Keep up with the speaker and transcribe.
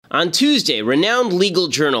On Tuesday, renowned legal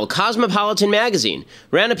journal Cosmopolitan magazine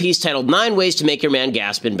ran a piece titled 9 Ways to Make Your Man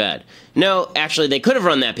Gasp in Bed. No, actually, they could have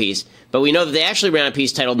run that piece, but we know that they actually ran a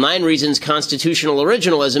piece titled 9 Reasons Constitutional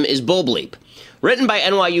Originalism is Bull Bleep. Written by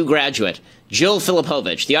NYU graduate Jill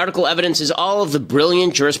Filipovich, the article evidences all of the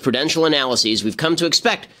brilliant jurisprudential analyses we've come to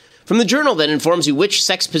expect from the journal that informs you which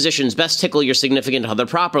sex positions best tickle your significant other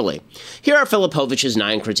properly. Here are Filipovich's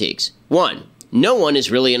 9 critiques. 1. No one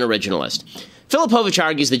is really an originalist. Filipovich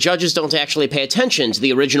argues that judges don't actually pay attention to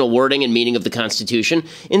the original wording and meaning of the Constitution,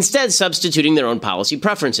 instead substituting their own policy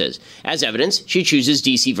preferences. As evidence, she chooses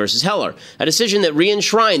D.C. versus Heller, a decision that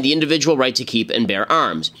re-enshrined the individual right to keep and bear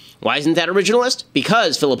arms. Why isn't that originalist?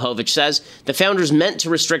 Because, Filipovich says, the founders meant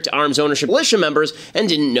to restrict arms ownership militia members and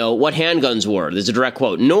didn't know what handguns were. There's a direct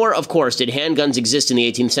quote. Nor, of course, did handguns exist in the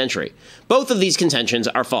 18th century. Both of these contentions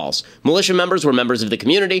are false. Militia members were members of the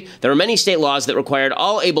community. There are many state laws that required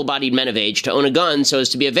all able-bodied men of age to own a gun so as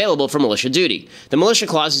to be available for militia duty. The militia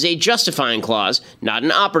clause is a justifying clause, not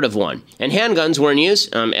an operative one. And handguns were in use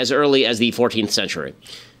as early as the 14th century.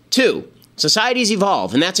 2. Societies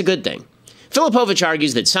evolve, and that's a good thing. Filipovich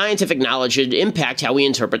argues that scientific knowledge should impact how we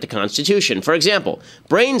interpret the Constitution. For example,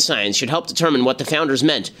 brain science should help determine what the founders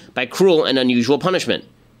meant by cruel and unusual punishment.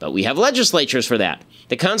 But we have legislatures for that.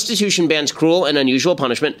 The Constitution bans cruel and unusual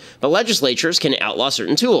punishment, but legislatures can outlaw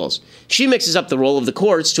certain tools. She mixes up the role of the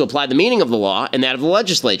courts to apply the meaning of the law and that of the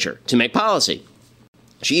legislature to make policy.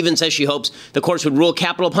 She even says she hopes the courts would rule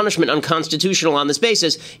capital punishment unconstitutional on this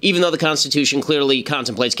basis, even though the Constitution clearly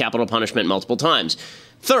contemplates capital punishment multiple times.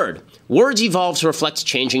 Third, words evolve to reflect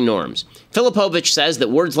changing norms. Filipovich says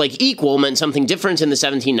that words like equal meant something different in the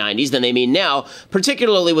 1790s than they mean now,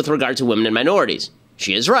 particularly with regard to women and minorities.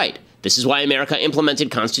 She is right. This is why America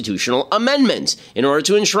implemented constitutional amendments in order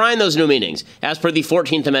to enshrine those new meanings, as per the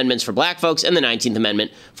 14th Amendments for black folks and the 19th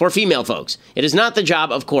Amendment for female folks. It is not the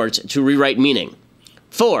job of courts to rewrite meaning.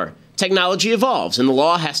 4. Technology evolves, and the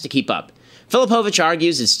law has to keep up. Filipovich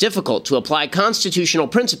argues it's difficult to apply constitutional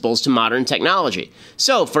principles to modern technology.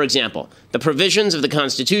 So, for example, the provisions of the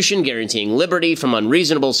Constitution guaranteeing liberty from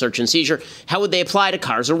unreasonable search and seizure, how would they apply to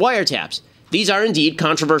cars or wiretaps? These are indeed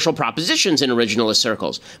controversial propositions in originalist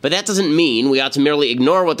circles, but that doesn't mean we ought to merely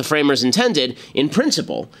ignore what the framers intended in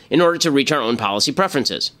principle in order to reach our own policy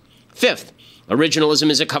preferences. 5th, originalism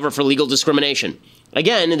is a cover for legal discrimination.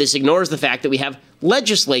 Again, this ignores the fact that we have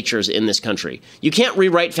legislatures in this country. You can't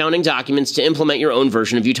rewrite founding documents to implement your own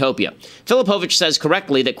version of utopia. Filipovich says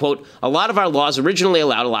correctly that, quote, a lot of our laws originally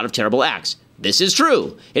allowed a lot of terrible acts. This is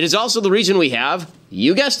true. It is also the reason we have,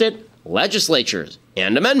 you guessed it, legislatures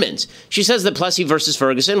and amendments. She says that Plessy versus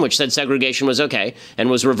Ferguson, which said segregation was okay and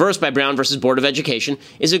was reversed by Brown versus Board of Education,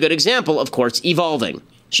 is a good example of courts evolving.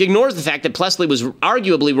 She ignores the fact that Plessy was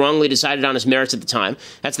arguably wrongly decided on his merits at the time.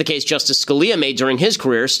 That's the case Justice Scalia made during his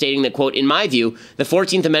career, stating that, quote, in my view, the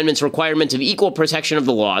 14th Amendment's requirement of equal protection of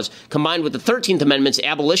the laws, combined with the 13th Amendment's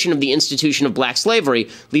abolition of the institution of black slavery,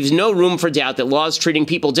 leaves no room for doubt that laws treating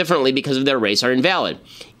people differently because of their race are invalid.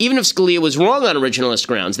 Even if Scalia was wrong on originalist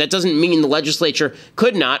grounds, that doesn't mean the legislature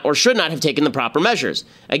could not or should not have taken the proper measures.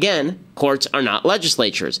 Again, courts are not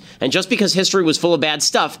legislatures. And just because history was full of bad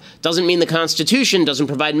stuff doesn't mean the Constitution doesn't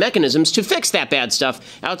provide mechanisms to fix that bad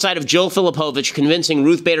stuff outside of Jill Filipovich convincing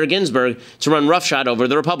Ruth Bader Ginsburg to run roughshod over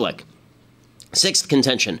the Republic. 6th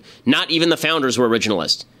contention, not even the founders were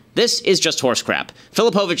originalist. This is just horse crap.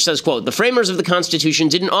 Filipovich says, quote, the framers of the Constitution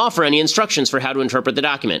didn't offer any instructions for how to interpret the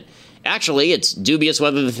document. Actually, it's dubious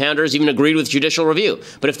whether the founders even agreed with judicial review.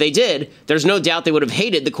 But if they did, there's no doubt they would have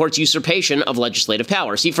hated the court's usurpation of legislative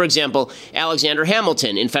power. See, for example, Alexander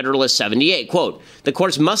Hamilton in Federalist 78, quote, the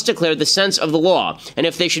courts must declare the sense of the law, and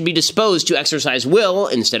if they should be disposed to exercise will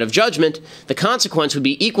instead of judgment, the consequence would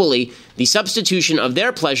be equally the substitution of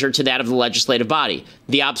their pleasure to that of the legislative body.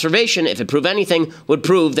 The observation, if it prove anything, would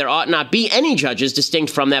prove there ought not be any judges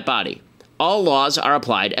distinct from that body. All laws are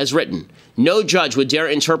applied as written. No judge would dare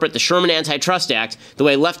interpret the Sherman Antitrust Act the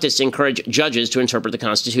way leftists encourage judges to interpret the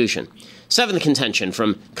Constitution. 7th contention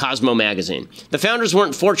from Cosmo magazine. The founders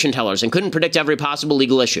weren't fortune tellers and couldn't predict every possible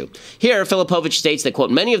legal issue. Here, Filipovich states that, quote,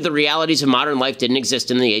 many of the realities of modern life didn't exist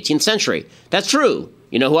in the 18th century. That's true.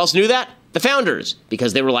 You know who else knew that? The founders,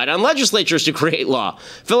 because they relied on legislatures to create law.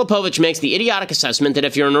 Filipovich makes the idiotic assessment that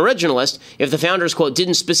if you're an originalist, if the founders, quote,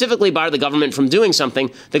 didn't specifically bar the government from doing something,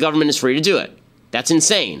 the government is free to do it. That's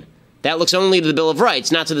insane. That looks only to the Bill of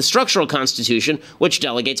Rights, not to the structural Constitution, which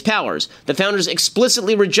delegates powers. The founders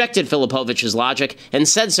explicitly rejected Filipovich's logic and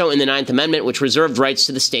said so in the Ninth Amendment, which reserved rights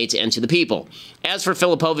to the states and to the people. As for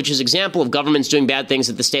Filipovich's example of governments doing bad things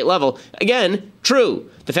at the state level, again, true.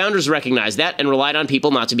 The founders recognized that and relied on people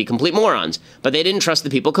not to be complete morons. But they didn't trust the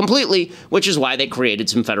people completely, which is why they created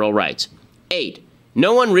some federal rights. 8.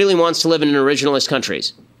 No one really wants to live in an originalist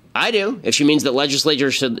countries. I do, if she means that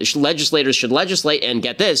legislators should legislate, and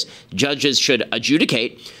get this, judges should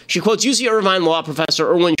adjudicate. She quotes UC Irvine law professor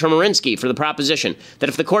Erwin Chemerinsky for the proposition that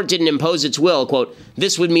if the court didn't impose its will, quote,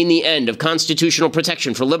 this would mean the end of constitutional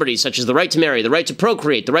protection for liberties such as the right to marry, the right to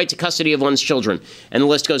procreate, the right to custody of one's children, and the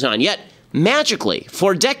list goes on. Yet, magically,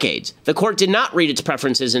 for decades, the court did not read its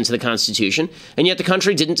preferences into the Constitution, and yet the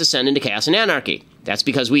country didn't descend into chaos and anarchy. That's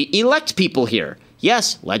because we elect people here.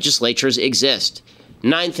 Yes, legislatures exist.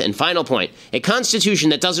 9th and final point, a constitution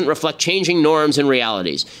that doesn't reflect changing norms and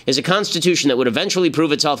realities is a constitution that would eventually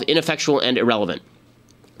prove itself ineffectual and irrelevant.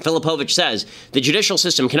 Filipovich says the judicial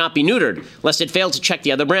system cannot be neutered lest it fail to check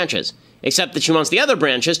the other branches, except that she wants the other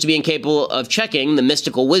branches to be incapable of checking the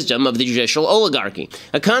mystical wisdom of the judicial oligarchy.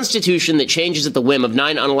 A constitution that changes at the whim of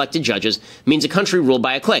 9 unelected judges means a country ruled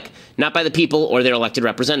by a clique, not by the people or their elected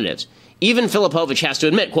representatives. Even Filipovich has to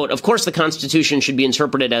admit, quote, of course the Constitution should be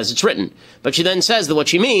interpreted as it's written. But she then says that what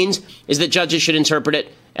she means is that judges should interpret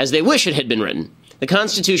it as they wish it had been written. The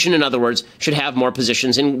Constitution, in other words, should have more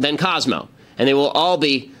positions than Cosmo, and they will all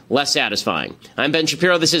be less satisfying. I'm Ben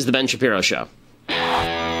Shapiro. This is The Ben Shapiro Show.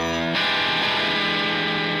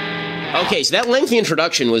 Okay, so that lengthy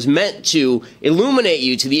introduction was meant to illuminate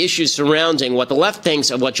you to the issues surrounding what the left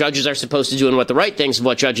thinks of what judges are supposed to do and what the right thinks of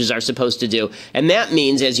what judges are supposed to do. And that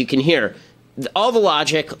means, as you can hear, all the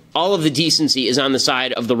logic, all of the decency is on the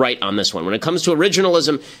side of the right on this one. When it comes to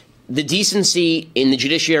originalism, the decency in the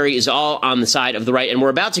judiciary is all on the side of the right, and we're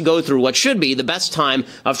about to go through what should be the best time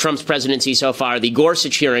of Trump's presidency so far, the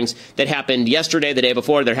Gorsuch hearings that happened yesterday, the day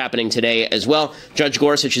before. They're happening today as well. Judge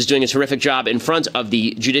Gorsuch is doing a terrific job in front of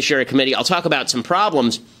the Judiciary Committee. I'll talk about some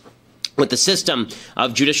problems with the system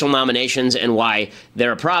of judicial nominations and why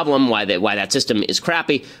they're a problem, why that system is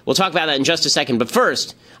crappy. We'll talk about that in just a second, but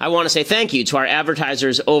first, I want to say thank you to our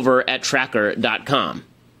advertisers over at Tracker.com.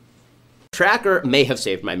 Tracker may have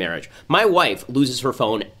saved my marriage. My wife loses her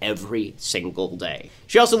phone every single day.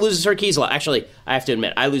 She also loses her keys a lot. Actually, I have to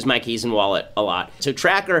admit, I lose my keys and wallet a lot. So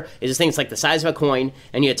Tracker is this thing that's like the size of a coin,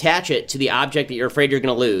 and you attach it to the object that you're afraid you're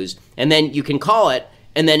going to lose, and then you can call it,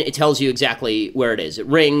 and then it tells you exactly where it is. It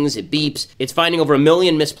rings, it beeps. It's finding over 1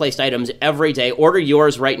 million misplaced items every day. Order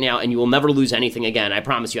yours right now, and you will never lose anything again. I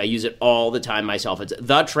promise you, I use it all the time myself. It's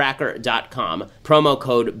thetracker.com, promo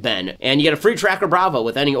code Ben. And you get a free Tracker Bravo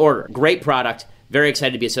with any order. Great product. Very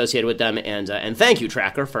excited to be associated with them. And thank you,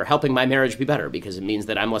 Tracker, for helping my marriage be better, because it means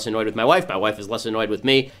that I'm less annoyed with my wife is less annoyed with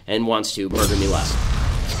me, and wants to murder me less.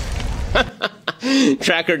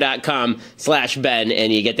 Tracker.com/Ben,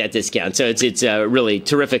 and you get that discount. So it's really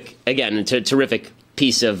terrific. Again, it's a terrific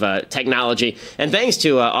piece of technology. And thanks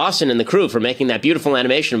to Austin and the crew for making that beautiful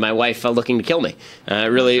animation of my wife looking to kill me.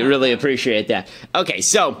 Really appreciate that. Okay,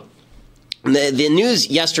 so the news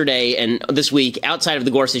yesterday and this week outside of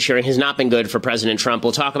the Gorsuch hearing has not been good for President Trump.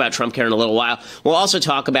 We'll talk about Trump care in a little while. We'll also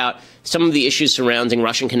talk about some of the issues surrounding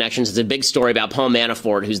Russian connections. It's a big story about Paul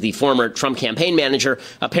Manafort, who's the former Trump campaign manager.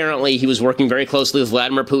 Apparently, he was working very closely with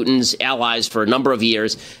Vladimir Putin's allies for a number of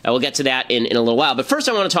years. We'll get to that in a little while. But first,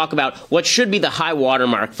 I want to talk about what should be the high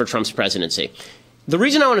watermark for Trump's presidency. The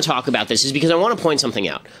reason I want to talk about this is because I want to point something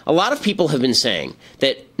out. A lot of people have been saying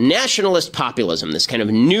that nationalist populism, this kind of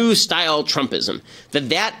new style Trumpism,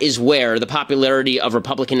 that is where the popularity of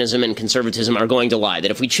republicanism and conservatism are going to lie.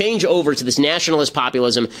 That if we change over to this nationalist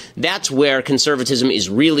populism, that's where conservatism is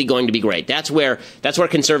really going to be great. That's where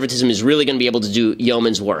conservatism is really going to be able to do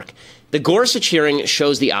yeoman's work. The Gorsuch hearing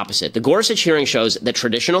shows the opposite. The Gorsuch hearing shows that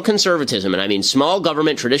traditional conservatism, and I mean small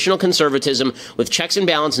government traditional conservatism with checks and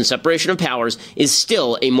balance and separation of powers, is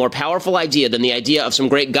still a more powerful idea than the idea of some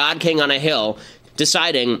great God king on a hill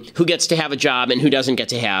deciding who gets to have a job and who doesn't get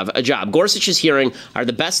to have a job. Gorsuch's hearing are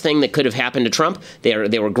the best thing that could have happened to Trump.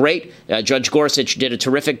 They were great. Judge Gorsuch did a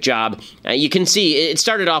terrific job. You can see it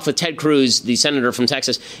started off with Ted Cruz, the senator from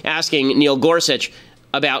Texas, asking Neil Gorsuch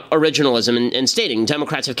about originalism and stating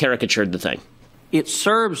Democrats have caricatured the thing. It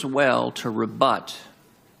serves well to rebut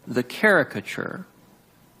the caricature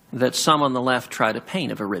that some on the left try to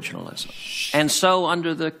paint of originalism. And so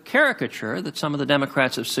under the caricature that some of the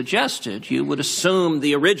Democrats have suggested, you would assume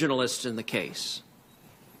the originalists in the case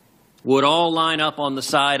would all line up on the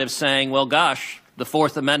side of saying, well, gosh, the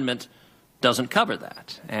Fourth Amendment doesn't cover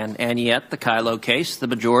that. And yet the Kylo case, the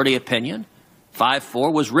majority opinion,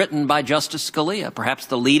 5-4 was written by Justice Scalia, perhaps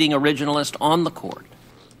the leading originalist on the court.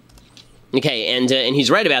 Okay, and he's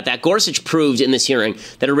right about that. Gorsuch proved in this hearing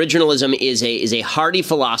that originalism is a hardy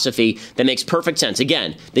philosophy that makes perfect sense.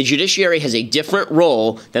 Again, the judiciary has a different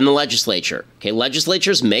role than the legislature. Okay,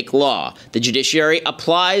 legislatures make law. The judiciary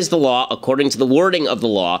applies the law according to the wording of the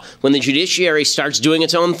law. When the judiciary starts doing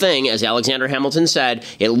its own thing, as Alexander Hamilton said,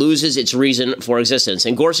 it loses its reason for existence.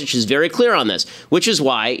 And Gorsuch is very clear on this, which is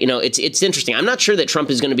why, it's interesting. I'm not sure that Trump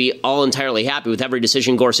is going to be all entirely happy with every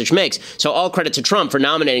decision Gorsuch makes. So all credit to Trump for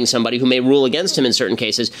nominating somebody who may rule against him in certain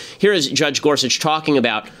cases. Here is Judge Gorsuch talking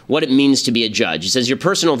about what it means to be a judge. He says, your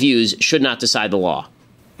personal views should not decide the law.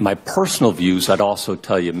 My personal views, I'd also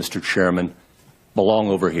tell you, Mr. Chairman, belong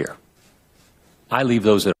over here. I leave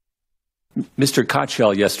those at Mr.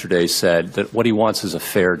 Kochel yesterday said that what he wants is a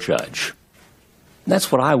fair judge. And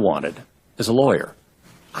that's what I wanted as a lawyer.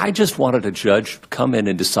 I just wanted a judge to come in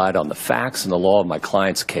and decide on the facts and the law of my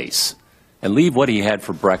client's case and leave what he had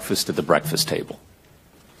for breakfast at the breakfast table.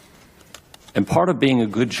 And part of being a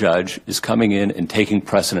good judge is coming in and taking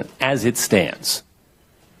precedent as it stands.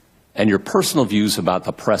 And your personal views about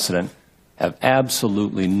the precedent have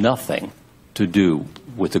absolutely nothing to do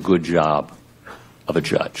with a good job of a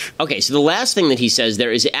judge. Okay, so the last thing that he says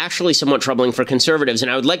there is actually somewhat troubling for conservatives,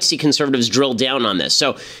 and I would like to see conservatives drill down on this.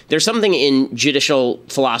 So there's something in judicial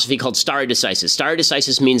philosophy called stare decisis. Stare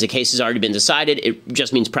decisis means a case has already been decided. It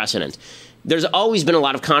just means precedent. There's always been a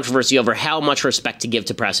lot of controversy over how much respect to give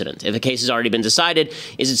to precedent. If a case has already been decided,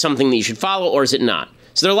 is it something that you should follow or is it not?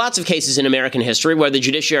 So there are lots of cases in American history where the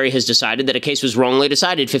judiciary has decided that a case was wrongly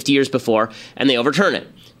decided 50 years before and they overturn it.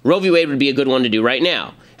 Roe v. Wade would be a good one to do right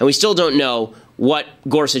now. And we still don't know what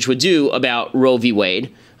Gorsuch would do about Roe v.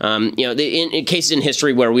 Wade. In cases in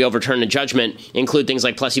history where we overturn a judgment include things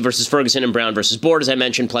like Plessy versus Ferguson and Brown versus Board. As I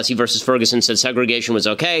mentioned, Plessy versus Ferguson said segregation was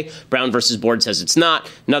okay. Brown versus Board says it's not.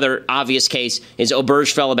 Another obvious case is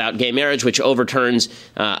Obergefell about gay marriage, which overturns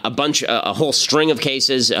a whole string of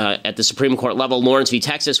cases at the Supreme Court level. Lawrence v.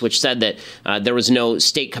 Texas, which said that there was no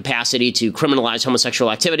state capacity to criminalize homosexual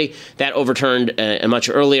activity. That overturned a much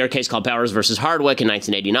earlier case called Powers versus Hardwick in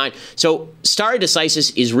 1989. So stare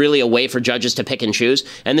decisis is really a way for judges to pick and choose.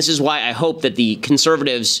 And this is why I hope that the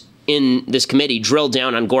conservatives in this committee drill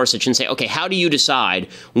down on Gorsuch and say, okay, how do you decide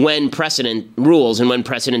when precedent rules and when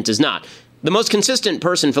precedent does not? The most consistent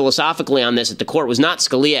person philosophically on this at the court was not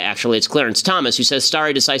Scalia, actually. It's Clarence Thomas, who says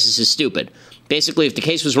stare decisis is stupid. Basically, if the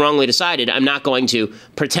case was wrongly decided, I'm not going to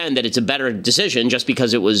pretend that it's a better decision just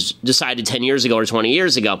because it was decided 10 years ago or 20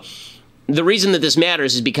 years ago. The reason that this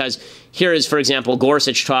matters is because here is, for example,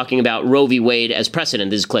 Gorsuch talking about Roe v. Wade as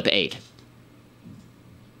precedent. This is clip 8.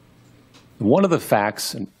 One of the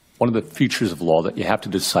facts and one of the features of law that you have to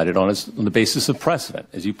decide it on is on the basis of precedent,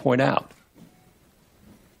 as you point out.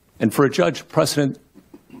 And for a judge, precedent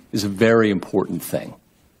is a very important thing.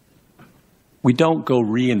 We don't go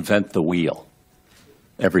reinvent the wheel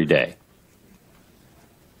every day.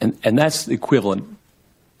 And that's the equivalent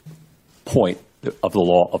point of the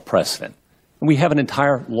law of precedent. And we have an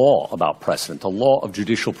entire law about precedent, the law of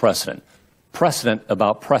judicial precedent. Precedent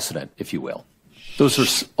about precedent, if you will. Those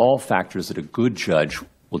are all factors that a good judge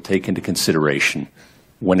will take into consideration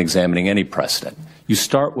when examining any precedent. You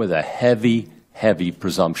start with a heavy, heavy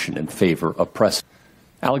presumption in favor of precedent.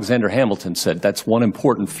 Alexander Hamilton said that's one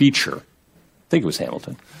important feature, I think it was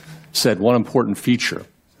Hamilton, said one important feature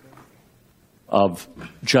of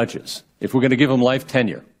judges. If we're going to give them life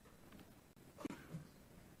tenure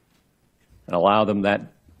and allow them that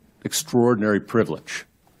extraordinary privilege,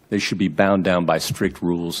 they should be bound down by strict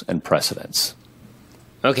rules and precedents.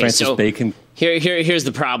 Okay, Francis so Bacon. Here's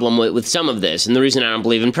the problem with some of this, and the reason I don't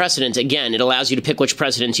believe in precedent. Again, it allows you to pick which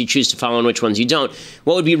precedents you choose to follow and which ones you don't.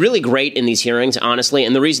 What would be really great in these hearings, honestly,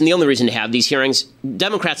 and the only reason to have these hearings,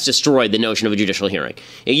 Democrats destroyed the notion of a judicial hearing.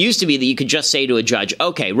 It used to be that you could just say to a judge,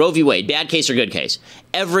 okay, Roe v. Wade, bad case or good case.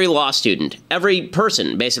 Every law student, every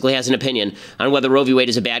person basically has an opinion on whether Roe v. Wade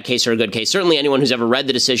is a bad case or a good case. Certainly anyone who's ever read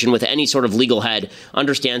the decision with any sort of legal head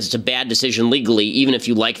understands it's a bad decision legally, even if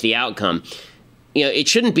you like the outcome. It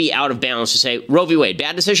shouldn't be out of balance to say Roe v. Wade,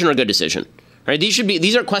 bad decision or good decision. Right?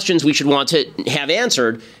 These are questions we should want to have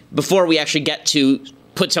answered before we actually get to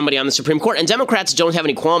put somebody on the Supreme Court. And Democrats don't have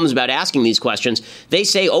any qualms about asking these questions. They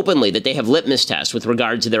say openly that they have litmus tests with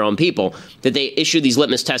regard to their own people, that they issue these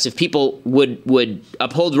litmus tests. If people would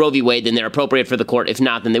uphold Roe v. Wade, then they're appropriate for the court. If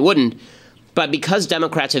not, then they wouldn't. But because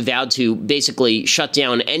Democrats have vowed to basically shut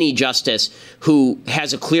down any justice who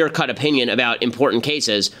has a clear-cut opinion about important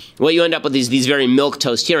cases, what you end up with is these very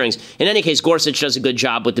milquetoast hearings. In any case, Gorsuch does a good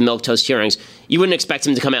job with the milquetoast hearings. You wouldn't expect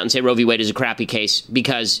him to come out and say Roe v. Wade is a crappy case,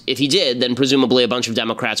 because if he did, then presumably a bunch of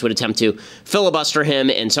Democrats would attempt to filibuster him,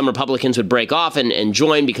 and some Republicans would break off and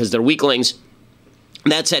join because they're weaklings.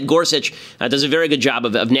 That said, Gorsuch does a very good job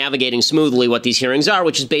of navigating smoothly what these hearings are,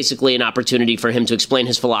 which is basically an opportunity for him to explain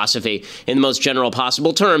his philosophy in the most general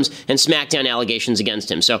possible terms and smack down allegations against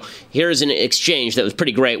him. So here's an exchange that was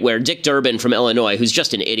pretty great where Dick Durbin from Illinois, who's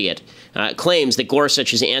just an idiot, claims that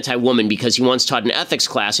Gorsuch is anti-woman because he once taught an ethics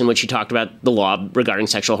class in which he talked about the law regarding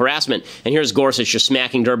sexual harassment. And here's Gorsuch just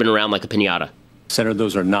smacking Durbin around like a piñata. Senator,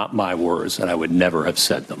 those are not my words, and I would never have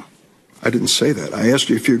said them. I didn't say that. I asked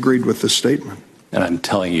you if you agreed with this statement. And I'm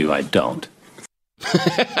telling you, I don't.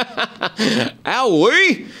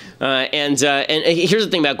 Owie! And here's the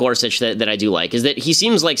thing about Gorsuch that I do like, is that he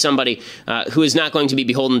seems like somebody who is not going to be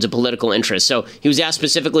beholden to political interests. So he was asked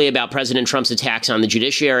specifically about President Trump's attacks on the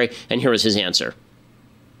judiciary, and here was his answer.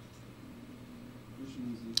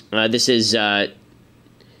 This is 5.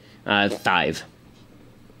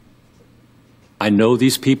 I know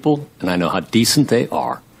these people, and I know how decent they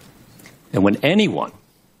are. And when anyone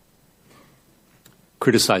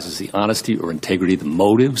criticizes the honesty or integrity, the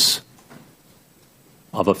motives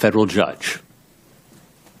of a federal judge,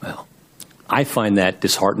 well, I find that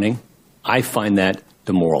disheartening. I find that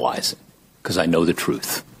demoralizing, because I know the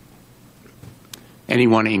truth.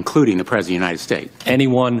 Anyone, including the President of the United States.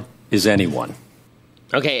 Anyone is anyone.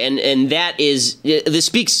 Okay, and that is, this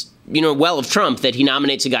speaks, well of Trump, that he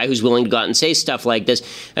nominates a guy who's willing to go out and say stuff like this.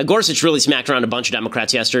 Gorsuch really smacked around a bunch of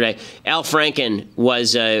Democrats yesterday. Al Franken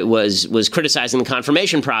was criticizing the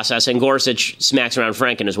confirmation process, and Gorsuch smacks around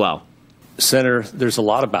Franken as well. Senator, there's a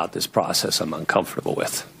lot about this process I'm uncomfortable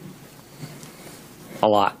with. A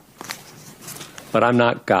lot. But I'm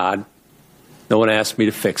not God. No one asked me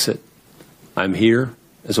to fix it. I'm here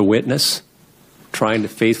as a witness, trying to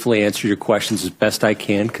faithfully answer your questions as best I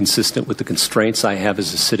can, consistent with the constraints I have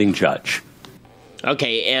as a sitting judge.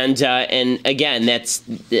 Okay, and again, that's,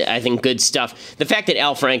 I think, good stuff. The fact that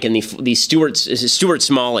Al Franken, the Stuart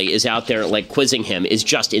Smalley, is out there like quizzing him is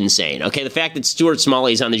just insane. Okay, the fact that Stuart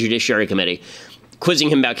Smalley is on the Judiciary Committee quizzing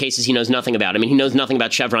him about cases he knows nothing about. I mean, he knows nothing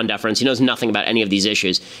about Chevron deference. He knows nothing about any of these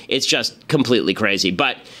issues. It's just completely crazy.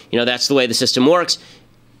 But, that's the way the system works.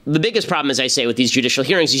 The biggest problem, as I say, with these judicial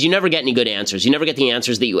hearings is you never get any good answers. You never get the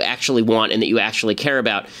answers that you actually want and that you actually care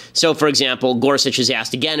about. So, for example, Gorsuch is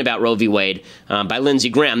asked again about Roe v. Wade by Lindsey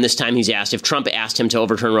Graham. This time he's asked if Trump asked him to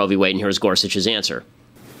overturn Roe v. Wade, and here's Gorsuch's answer.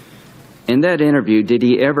 In that interview, did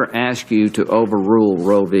he ever ask you to overrule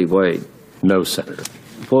Roe v. Wade? No, Senator.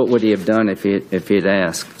 What would he have done if he'd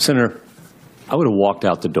asked? Senator, I would have walked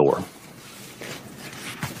out the door.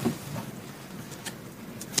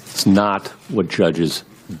 It's not what judges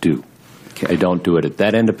do. Okay. They don't do it at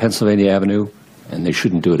that end of Pennsylvania Avenue, and they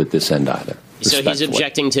shouldn't do it at this end either. So he's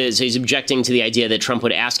objecting to the idea that Trump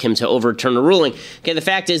would ask him to overturn a ruling. Okay, the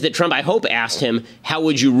fact is that Trump, I hope, asked him, how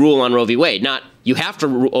would you rule on Roe v. Wade? Not, you have to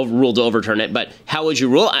rule to overturn it, but how would you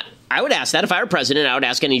rule? I would ask that. If I were president, I would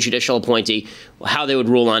ask any judicial appointee how they would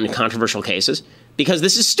rule on controversial cases, because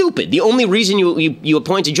this is stupid. The only reason you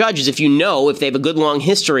appoint a judge is if if they have a good long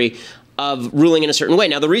history of ruling in a certain way.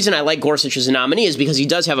 Now, the reason I like Gorsuch as a nominee is because he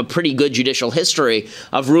does have a pretty good judicial history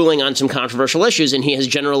of ruling on some controversial issues, and he has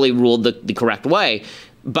generally ruled the correct way.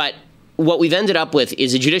 But what we've ended up with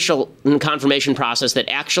is a judicial confirmation process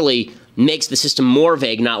that actually makes the system more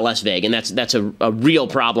vague, not less vague, and that's a real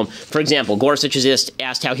problem. For example, Gorsuch is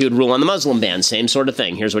asked how he would rule on the Muslim ban. Same sort of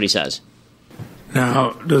thing. Here's what he says.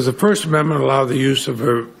 Now, does the First Amendment allow the use of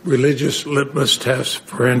a religious litmus test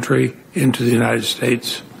for entry into the United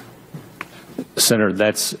States? Senator,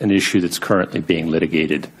 that's an issue that's currently being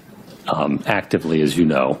litigated actively, as you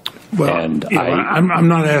know. Well, and I'm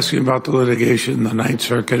not asking about the litigation in the Ninth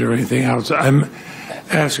Circuit or anything else. I'm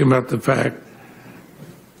asking about the fact,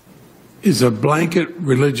 is a blanket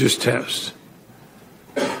religious test,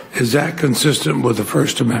 is that consistent with the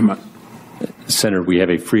First Amendment? Senator, we have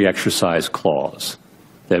a free exercise clause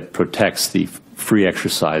that protects the free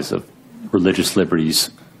exercise of religious liberties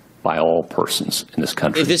by all persons in this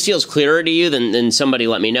country. If this feels clearer to you, then somebody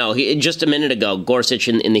let me know. Just a minute ago, Gorsuch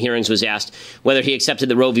in the hearings was asked whether he accepted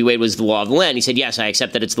that Roe v. Wade was the law of the land. He said, yes, I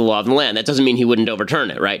accept that it's the law of the land. That doesn't mean he wouldn't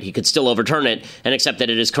overturn it, right? He could still overturn it and accept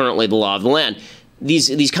that it is currently the law of the land.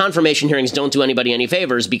 these confirmation hearings don't do anybody any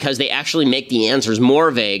favors because they actually make the answers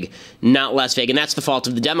more vague, not less vague. And that's the fault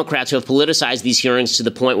of the Democrats, who have politicized these hearings to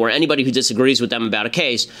the point where anybody who disagrees with them about a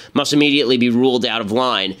case must immediately be ruled out of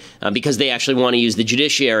line because they actually want to use the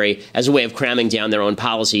judiciary as a way of cramming down their own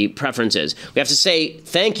policy preferences. We have to say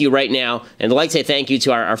thank you right now, and I'd like to say thank you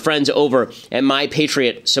to our friends over at My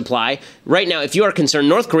Patriot Supply. Right now, if you are concerned,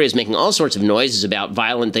 North Korea is making all sorts of noises about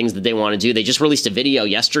violent things that they want to do. They just released a video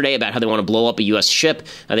yesterday about how they want to blow up a U.S. ship.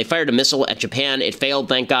 They fired a missile at Japan. It failed,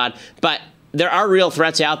 thank God. But there are real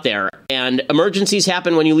threats out there, and emergencies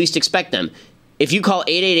happen when you least expect them. If you call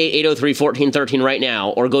 888-803-1413 right now,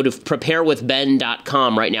 or go to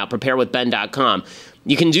preparewithben.com right now, preparewithben.com,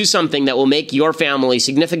 you can do something that will make your family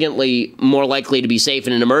significantly more likely to be safe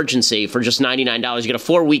in an emergency for just $99. You get a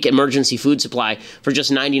 4-week emergency food supply for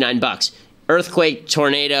just $99. Earthquake,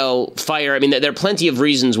 tornado, fire. I mean, there are plenty of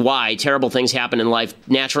reasons why terrible things happen in life.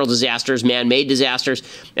 Natural disasters, man-made disasters,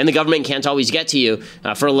 and the government can't always get to you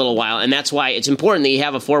for a little while. And that's why it's important that you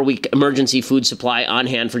have a 4-week emergency food supply on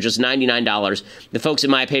hand for just $99. The folks at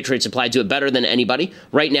My Patriot Supply do it better than anybody.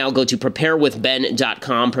 Right now, go to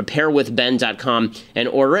preparewithben.com, preparewithben.com, and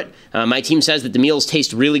order it. My team says that the meals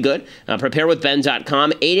taste really good.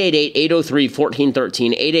 Preparewithben.com,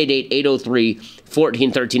 888-803-1413,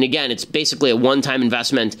 888-803-1413. Again, it's basically a one-time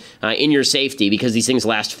investment in your safety because these things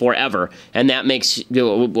last forever, and that makes,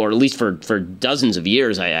 or at least for dozens of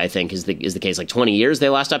years, I think is the case, like 20 years they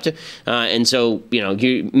last up to, and so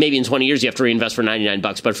maybe in 20 years you have to reinvest for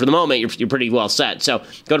 $99, but for the moment you're pretty well set. So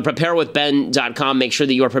go to preparewithben.com. Make sure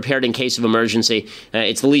that you are prepared in case of emergency.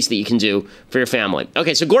 It's the least that you can do for your family.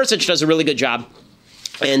 Okay, so Gorsuch does a really good job.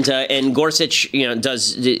 And Gorsuch,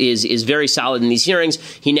 is very solid in these hearings.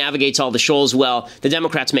 He navigates all the shoals well. The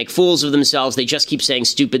Democrats make fools of themselves. They just keep saying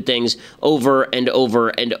stupid things over and over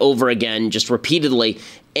and over again, just repeatedly.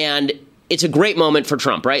 And it's a great moment for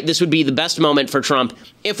Trump, right? This would be the best moment for Trump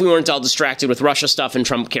if we weren't all distracted with Russia stuff and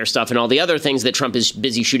Trump care stuff and all the other things that Trump is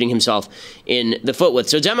busy shooting himself in the foot with.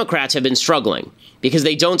 So Democrats have been struggling because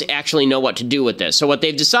they don't actually know what to do with this. So what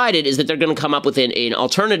they've decided is that they're going to come up with an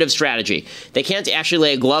alternative strategy. They can't actually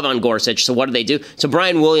lay a glove on Gorsuch, so what do? So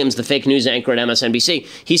Brian Williams, the fake news anchor at MSNBC,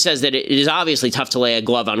 he says that it is obviously tough to lay a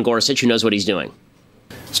glove on Gorsuch, who knows what he's doing.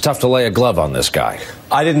 It's tough to lay a glove on this guy.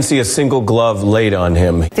 I didn't see a single glove laid on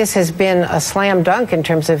him. This has been a slam dunk in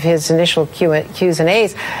terms of his initial Q's and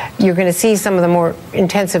A's. You're going to see some of the more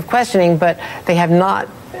intensive questioning, but they have not,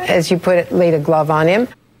 as you put it, laid a glove on him.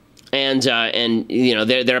 And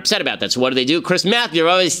they're upset about that. So what do? Chris Matthews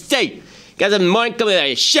always say, guys, in the morning, come to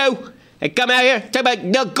a show and come out here, talk about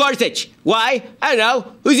Neil Gorsuch. Why? I don't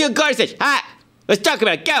know. Who's Neil Gorsuch? Let's talk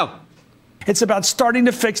about it. Go. It's about starting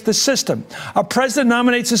to fix the system. A president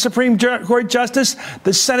nominates a Supreme Court justice.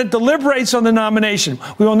 The Senate deliberates on the nomination.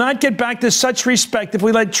 We will not get back to such respect if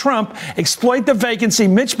we let Trump exploit the vacancy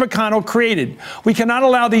Mitch McConnell created. We cannot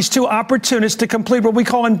allow these two opportunists to complete what we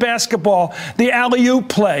call in basketball the alley-oop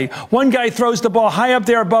play. One guy throws the ball high up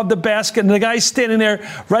there above the basket, and the guy standing there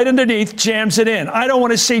right underneath jams it in. I don't want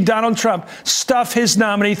to see Donald Trump stuff his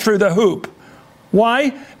nominee through the hoop.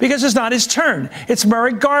 Why? Because it's not his turn. It's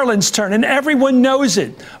Merrick Garland's turn, and everyone knows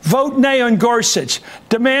it. Vote nay on Gorsuch.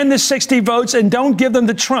 Demand the 60 votes and don't give them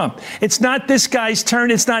to Trump. It's not this guy's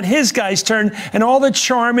turn. It's not his guy's turn. And all the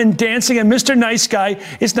charm and dancing and Mr. Nice Guy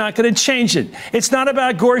is not going to change it. It's not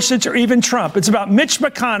about Gorsuch or even Trump. It's about Mitch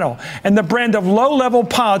McConnell and the brand of low-level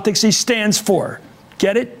politics he stands for.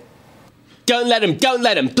 Get it? Don't let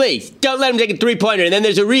him, please. Don't let him take a three-pointer, and then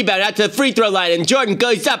there's a rebound out to the free throw line, and Jordan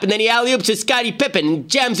goes up, and then he alley-oops to Scottie Pippen and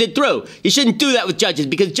jams it through. You shouldn't do that with judges,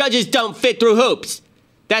 because judges don't fit through hoops.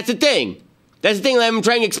 That's the thing. That's the thing that I'm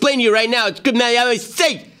trying to explain to you right now. It's good, man. I always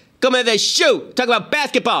say, come at the shoe. Talk about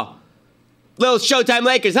basketball. Little Showtime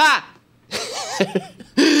Lakers, ha!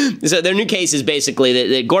 So their new case is basically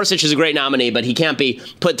that Gorsuch is a great nominee, but he can't be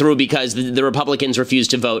put through because the Republicans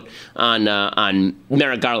refused to vote on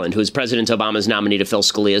Merrick Garland, who is President Obama's nominee to fill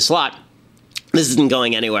Scalia's slot. This isn't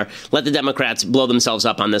going anywhere. Let the Democrats blow themselves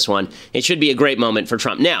up on this one. It should be a great moment for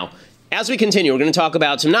Trump. Now, as we continue, we're going to talk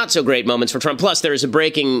about some not so great moments for Trump. Plus, there is a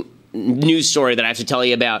breaking news story that I have to tell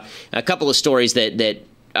you about. A couple of stories that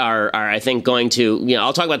are I think going to,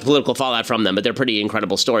 I'll talk about the political fallout from them, but they're pretty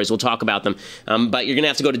incredible stories. We'll talk about them. But you're going to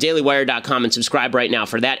have to go to dailywire.com and subscribe right now.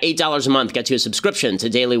 For that, $8 a month gets you a subscription to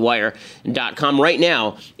dailywire.com. Right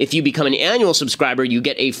now, if you become an annual subscriber, you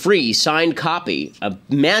get a free signed copy, a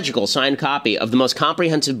magical signed copy of the most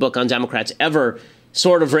comprehensive book on Democrats ever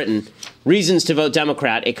sort of written, Reasons to Vote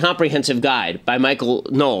Democrat, a comprehensive guide by Michael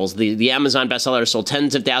Knowles. The Amazon bestseller sold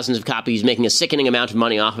tens of thousands of copies, making a sickening amount of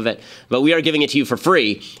money off of it. But we are giving it to you for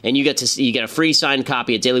free, and you get a free signed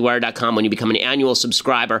copy at dailywire.com when you become an annual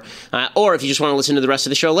subscriber. Or if you just want to listen to the rest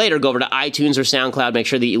of the show later, go over to iTunes or SoundCloud. Make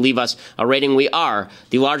sure that you leave us a rating. We are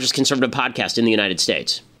the largest conservative podcast in the United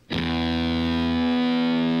States.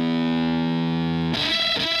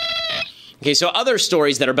 Okay, so other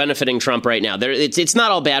stories that are benefiting Trump right now. It's not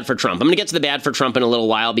all bad for Trump. I'm going to get to the bad for Trump in a little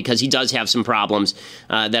while because he does have some problems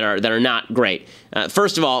that are not great.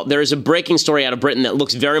 First of all, there is a breaking story out of Britain that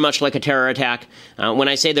looks very much like a terror attack. When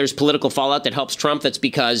I say there's political fallout that helps Trump, that's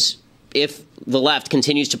because if the left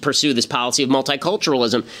continues to pursue this policy of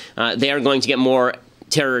multiculturalism, they are going to get more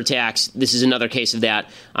terror attacks. This is another case of that.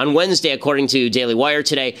 On Wednesday, according to Daily Wire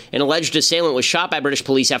today, an alleged assailant was shot by British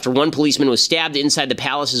police after one policeman was stabbed inside the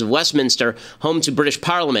palaces of Westminster, home to British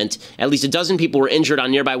Parliament. At least a dozen people were injured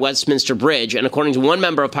on nearby Westminster Bridge, and according to one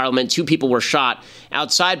member of Parliament, 2 people were shot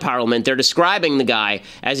outside Parliament. They're describing the guy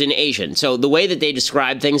as an Asian. So the way that they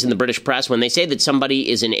describe things in the British press, when they say that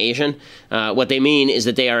somebody is an Asian, what they mean is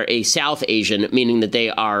that they are a South Asian, meaning that they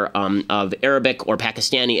are of Arabic or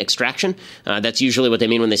Pakistani extraction. That's usually what they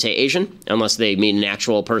mean when they say Asian, unless they mean an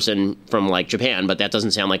actual person from, like, Japan, but that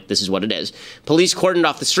doesn't sound like this is what it is. Police cordoned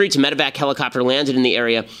off the streets. A medevac helicopter landed in the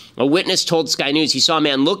area. A witness told Sky News he saw a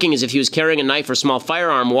man looking as if he was carrying a knife or small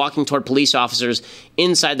firearm walking toward police officers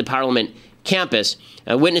inside the Parliament campus.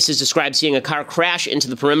 Witnesses described seeing a car crash into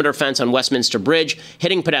the perimeter fence on Westminster Bridge,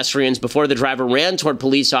 hitting pedestrians before the driver ran toward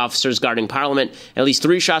police officers guarding Parliament. At least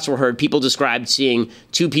 3 shots were heard. People described seeing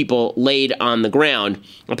 2 people laid on the ground.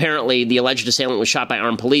 Apparently, the alleged assailant was shot by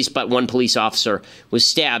armed police, but 1 police officer was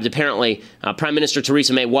stabbed. Apparently, Prime Minister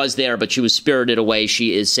Theresa May was there, but she was spirited away.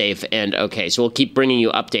 She is safe and okay. So we'll keep bringing you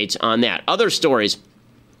updates on that. Other stories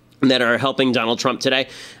that are helping Donald Trump today.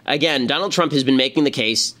 Again, Donald Trump has been making the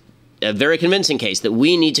case, a very convincing case, that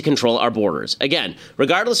we need to control our borders. Again,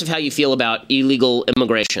 regardless of how you feel about illegal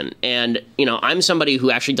immigration. And, I'm somebody who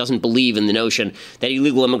actually doesn't believe in the notion that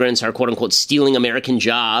illegal immigrants are, quote unquote, stealing American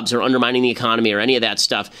jobs or undermining the economy or any of that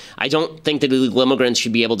stuff. I don't think that illegal immigrants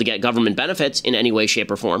should be able to get government benefits in any way, shape,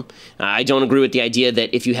 or form. I don't agree with the idea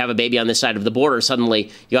that if you have a baby on this side of the border,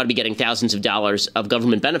 suddenly you ought to be getting thousands of dollars of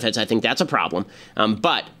government benefits. I think that's a problem.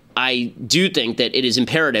 But I do think that it is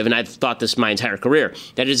imperative, and I've thought this my entire career,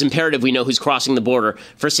 that it is imperative we know who's crossing the border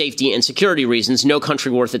for safety and security reasons. No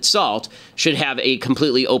country worth its salt should have a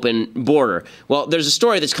completely open border. Well, there's a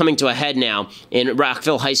story that's coming to a head now in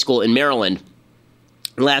Rockville High School in Maryland.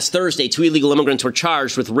 Last Thursday, 2 illegal immigrants were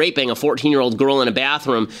charged with raping a 14-year-old girl in a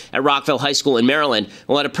bathroom at Rockville High School in Maryland.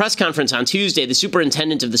 Well, at a press conference on Tuesday, the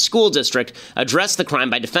superintendent of the school district addressed the crime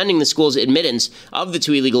by defending the school's admittance of the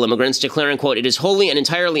 2 illegal immigrants, declaring, quote, "It is wholly and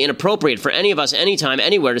entirely inappropriate for any of us anytime,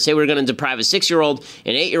 anywhere to say we're going to deprive a 6-year-old,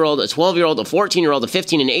 an 8-year-old, a 12-year-old, a 14-year-old, a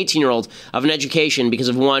 15- and 18-year-old of an education because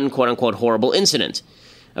of one, quote unquote, horrible incident."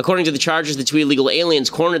 According to the charges, the 2 illegal aliens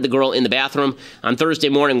cornered the girl in the bathroom on Thursday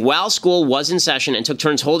morning while school was in session and took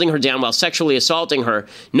turns holding her down while sexually assaulting her.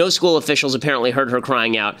 No school officials apparently heard her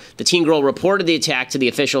crying out. The teen girl reported the attack to the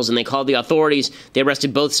officials, and they called the authorities. They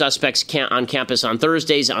arrested both suspects on campus on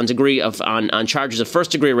Thursdays on charges of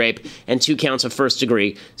first-degree rape and 2 counts of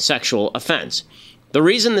first-degree sexual offense. The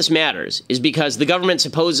reason this matters is because the government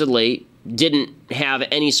supposedly didn't have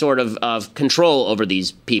any sort of control over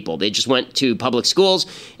these people. They just went to public schools,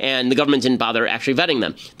 and the government didn't bother actually vetting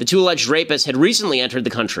them. The 2 alleged rapists had recently entered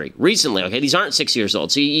the country. Recently, okay? These aren't 6 years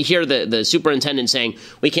old. So you hear the superintendent saying,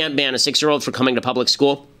 we can't ban a 6-year-old for coming to public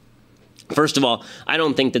school. First of all, I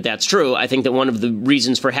don't think that that's true. I think that one of the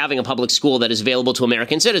reasons for having a public school that is available to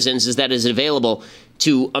American citizens is that it is available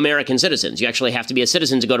to American citizens. You actually have to be a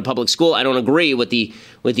citizen to go to public school. I don't agree with the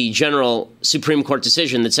general Supreme Court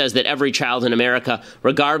decision that says that every child in America,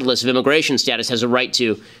 regardless of immigration status, has a right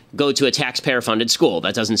to go to a taxpayer-funded school.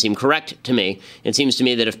 That doesn't seem correct to me. It seems to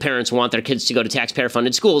me that if parents want their kids to go to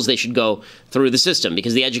taxpayer-funded schools, they should go through the system,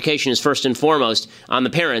 because the education is first and foremost on the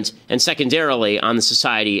parent and secondarily on the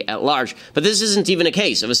society at large. But this isn't even a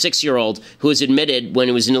case of a 6-year-old who was admitted when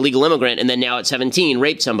he was an illegal immigrant and then now at 17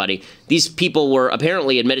 raped somebody. These people were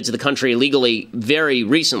apparently admitted to the country illegally very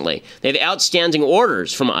recently. They have outstanding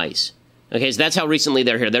orders from ICE. Okay, so that's how recently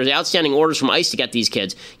they're here. There's outstanding orders from ICE to get these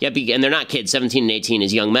kids. And they're not kids. 17 and 18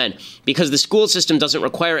 is young men. Because the school system doesn't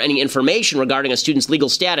require any information regarding a student's legal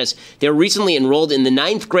status, they were recently enrolled in the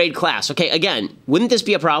 9th grade class. Okay, again, wouldn't this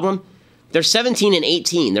be a problem? They're 17 and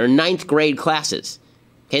 18. They're 9th grade classes.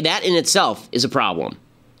 Okay, that in itself is a problem.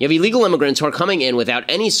 You have illegal immigrants who are coming in without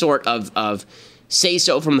any sort of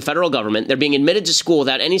say-so from the federal government. They're being admitted to school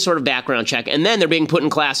without any sort of background check, and then they're being put in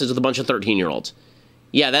classes with a bunch of 13-year-olds.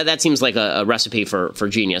 Yeah, that seems like a recipe for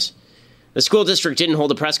genius. The school district didn't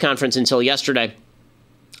hold a press conference until yesterday.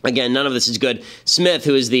 Again, none of this is good. Smith,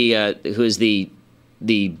 who is the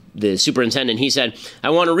superintendent, he said, "I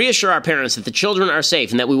want to reassure our parents that the children are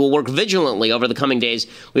safe and that we will work vigilantly over the coming days.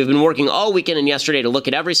 We've been working all weekend and yesterday to look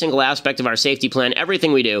at every single aspect of our safety plan,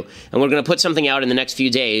 everything we do, and we're going to put something out in the next few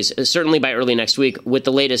days, certainly by early next week, with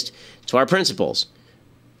the latest to our principals."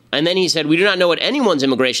 And then he said, "We do not know what anyone's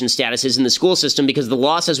immigration status is in the school system because the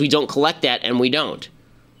law says we don't collect that, and we don't."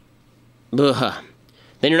 Ugh.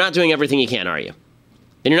 Then you're not doing everything you can, are you?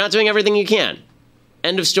 Then you're not doing everything you can.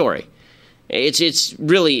 End of story. It's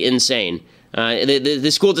really insane.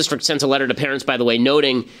 The school district sent a letter to parents, by the way,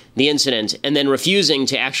 noting the incident and then refusing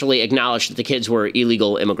to actually acknowledge that the kids were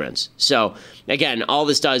illegal immigrants. So, again, all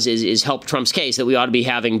this does is help Trump's case that we ought to be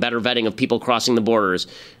having better vetting of people crossing the borders,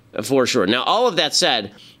 for sure. Now, all of that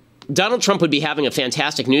said, Donald Trump would be having a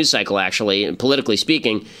fantastic news cycle, actually, politically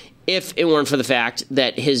speaking, if it weren't for the fact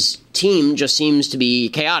that his team just seems to be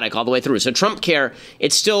chaotic all the way through. So Trump Care,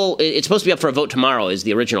 it's supposed to be up for a vote tomorrow is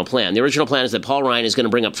the original plan. The original plan is that Paul Ryan is going to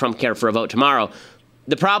bring up Trump Care for a vote tomorrow.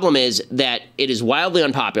 The problem is that it is wildly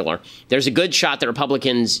unpopular. There's a good shot that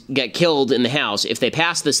Republicans get killed in the House if they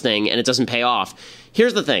pass this thing and it doesn't pay off.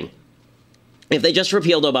 Here's the thing. If they just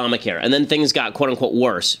repealed Obamacare and then things got, quote unquote,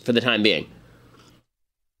 worse for the time being,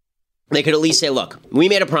 they could at least say, look, we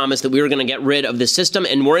made a promise that we were going to get rid of this system,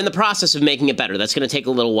 and we're in the process of making it better. That's going to take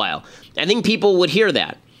a little while. I think people would hear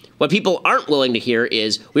that. What people aren't willing to hear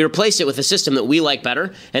is we replace it with a system that we like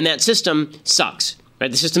better, and that system sucks.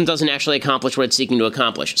 Right? The system doesn't actually accomplish what it's seeking to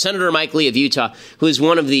accomplish. Senator Mike Lee of Utah, who is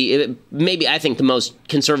one of the, maybe I think the most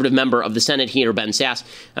conservative member of the Senate here, Ben Sass,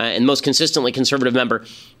 and most consistently conservative member,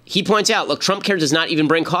 he points out, look, Trump Care does not even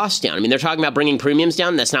bring costs down. I mean, they're talking about bringing premiums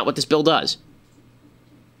down. That's not what this bill does.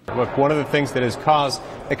 Look, one of the things that has caused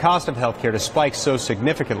the cost of health care to spike so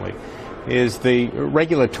significantly is the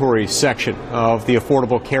regulatory section of the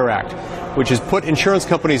Affordable Care Act, which has put insurance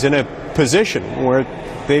companies in a position where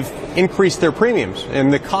they've increased their premiums,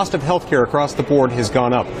 and the cost of health care across the board has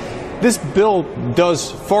gone up. This bill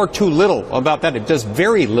does far too little about that. It does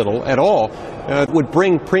very little at all. It would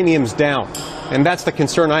bring premiums down. And that's the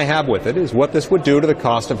concern I have with it, is what this would do to the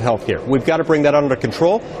cost of health care. We've got to bring that under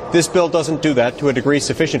control. This bill doesn't do that to a degree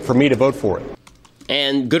sufficient for me to vote for it.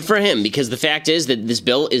 And good for him, because the fact is that this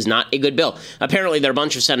bill is not a good bill. Apparently, there are a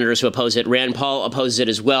bunch of senators who oppose it. Rand Paul opposes it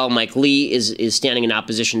as well. Mike Lee is standing in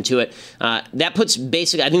opposition to it. That puts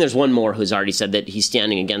basically, I think there's one more who's already said that he's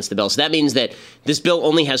standing against the bill. So that means that this bill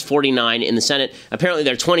only has 49 in the Senate. Apparently,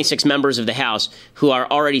 there are 26 members of the House who are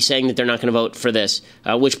already saying that they're not going to vote for this,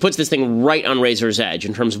 which puts this thing right on razor's edge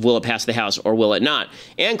in terms of will it pass the House or will it not.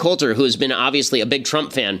 Ann Coulter, who has been obviously a big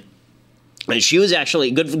Trump fan, and she was actually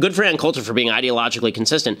good for Ann Coulter for being ideologically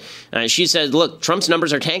consistent. She said, look, Trump's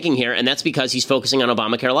numbers are tanking here, and that's because he's focusing on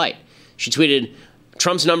Obamacare Light. She tweeted,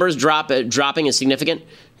 Trump's numbers dropping is significant.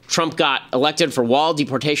 Trump got elected for wall,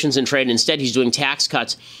 deportations, and trade. Instead, he's doing tax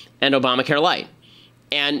cuts and Obamacare Light.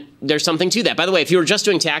 And there's something to that. By the way, if you were just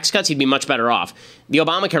doing tax cuts, he'd be much better off. The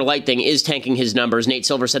Obamacare Light thing is tanking his numbers. Nate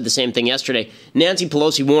Silver said the same thing yesterday. Nancy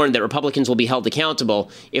Pelosi warned that Republicans will be held accountable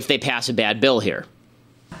if they pass a bad bill here.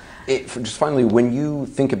 Just finally, when you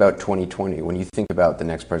think about 2020, when you think about the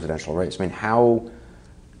next presidential race, I mean, how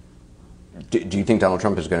do you think Donald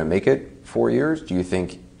Trump is going to make it 4 years? Do you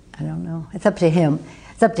think? I don't know. It's up to him.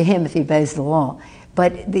 It's up to him if he obeys the law.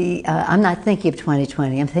 But I'm not thinking of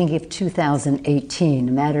 2020. I'm thinking of 2018,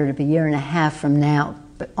 a matter of a year and a half from now,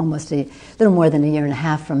 but almost a little more than a year and a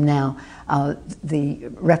half from now,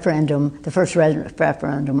 the first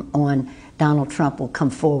referendum on Donald Trump will come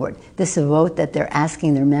forward. This vote that they're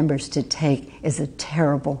asking their members to take is a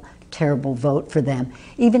terrible, terrible vote for them.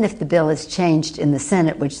 Even if the bill is changed in the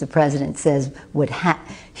Senate, which the president says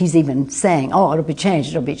he's even saying, oh, it'll be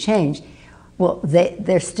changed. Well,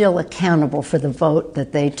 they're still accountable for the vote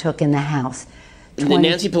that they took in the House.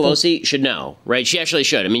 Nancy Pelosi should know, right? She actually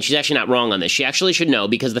should. I mean, she's actually not wrong on this. She actually should know,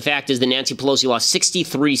 because the fact is that Nancy Pelosi lost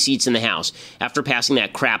 63 seats in the House after passing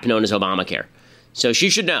that crap known as Obamacare. So she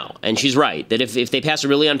should know, and she's right, that if they pass a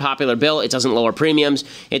really unpopular bill, it doesn't lower premiums,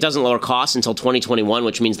 it doesn't lower costs until 2021,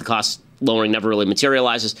 which means the cost lowering never really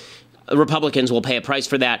materializes. Republicans will pay a price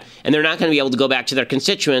for that, and they're not going to be able to go back to their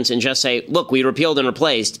constituents and just say, look, we repealed and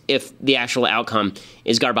replaced, if the actual outcome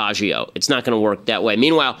is garbaggio. It's not going to work that way.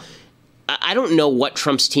 Meanwhile, I don't know what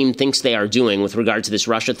Trump's team thinks they are doing with regard to this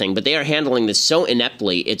Russia thing, but they are handling this so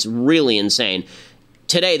ineptly, it's really insane.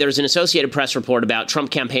 Today, there's an Associated Press report about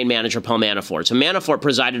Trump campaign manager Paul Manafort. So Manafort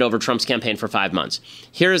presided over Trump's campaign for 5 months.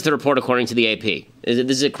 Here is the report according to the AP.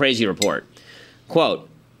 This is a crazy report. Quote,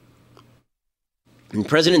 And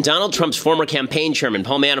President Donald Trump's former campaign chairman,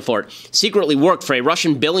 Paul Manafort, secretly worked for a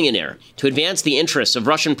Russian billionaire to advance the interests of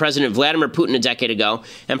Russian President Vladimir Putin a decade ago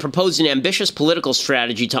and proposed an ambitious political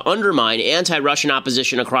strategy to undermine anti-Russian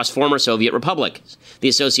opposition across former Soviet republics, the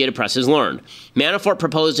Associated Press has learned. Manafort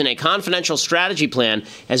proposed in a confidential strategy plan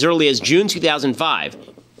as early as June 2005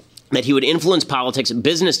 that he would influence politics,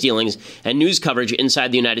 business dealings, and news coverage inside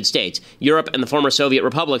the United States, Europe, and the former Soviet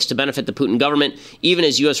republics to benefit the Putin government, even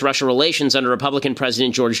as U.S.-Russia relations under Republican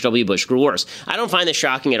President George W. Bush grew worse. I don't find this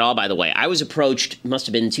shocking at all, by the way. I was approached, must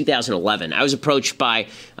have been 2011, I was approached by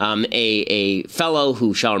a fellow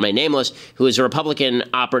who shall remain nameless, who is a Republican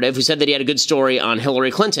operative, who said that he had a good story on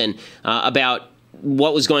Hillary Clinton about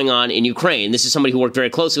what was going on in Ukraine. This is somebody who worked very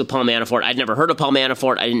closely with Paul Manafort. I'd never heard of Paul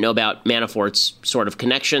Manafort. I didn't know about Manafort's sort of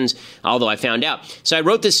connections, although I found out. So I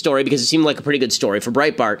wrote this story because it seemed like a pretty good story for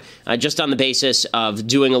Breitbart, just on the basis of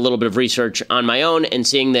doing a little bit of research on my own and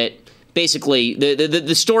seeing that basically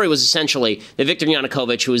the story was essentially that Viktor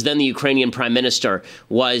Yanukovych, who was then the Ukrainian prime minister,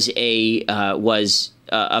 was a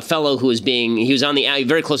fellow who was he was on the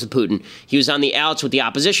very close with Putin. He was on the outs with the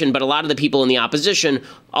opposition, but a lot of the people in the opposition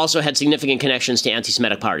also had significant connections to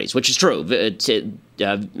anti-Semitic parties, which is true.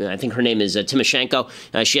 I think her name is Tymoshenko.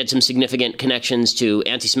 She had some significant connections to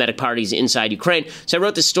anti-Semitic parties inside Ukraine. So I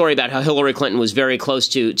wrote this story about how Hillary Clinton was very close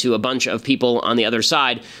to a bunch of people on the other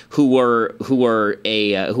side who were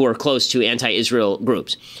close to anti-Israel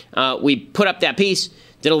groups. We put up that piece,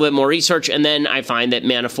 did a little bit more research, and then I find that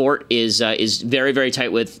Manafort is very, very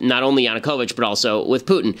tight with not only Yanukovych, but also with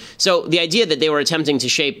Putin. So the idea that they were attempting to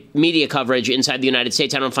shape media coverage inside the United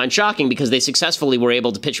States, I don't find shocking, because they successfully were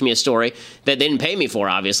able to pitch me a story that they didn't pay me for,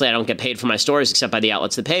 obviously. I don't get paid for my stories except by the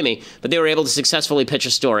outlets that pay me. But they were able to successfully pitch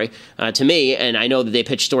a story to me, and I know that they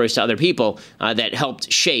pitched stories to other people that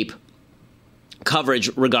helped shape coverage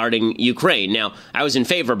regarding Ukraine. Now, I was in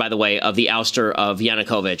favor, by the way, of the ouster of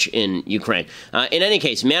Yanukovych in Ukraine. In any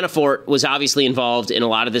case, Manafort was obviously involved in a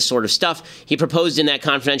lot of this sort of stuff. He proposed in that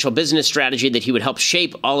confidential business strategy that he would help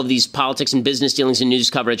shape all of these politics and business dealings and news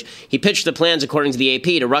coverage. He pitched the plans, according to the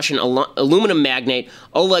AP, to Russian aluminum magnate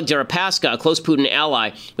Oleg Deripaska, a close Putin ally,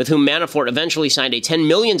 with whom Manafort eventually signed a $10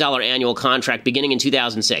 million annual contract beginning in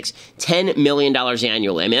 2006. $10 million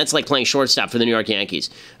annually. I mean, that's like playing shortstop for the New York Yankees.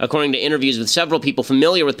 According to interviews with several people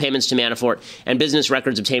familiar with payments to Manafort and business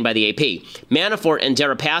records obtained by the AP. Manafort and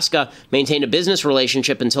Deripaska maintained a business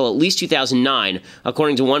relationship until at least 2009,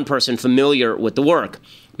 according to one person familiar with the work.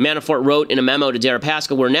 Manafort wrote in a memo to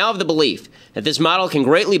Deripaska, "We're now of the belief that this model can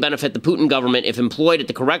greatly benefit the Putin government if employed at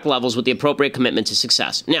the correct levels with the appropriate commitment to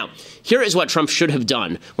success." Now, here is what Trump should have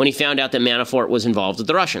done when he found out that Manafort was involved with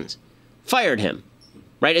the Russians. Fired him.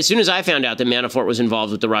 Right? As soon as I found out that Manafort was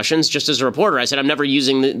involved with the Russians, just as a reporter, I said, I'm never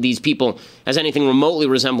using these people as anything remotely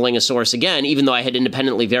resembling a source again, even though I had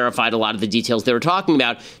independently verified a lot of the details they were talking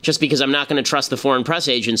about, just because I'm not going to trust the foreign press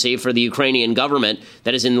agency for the Ukrainian government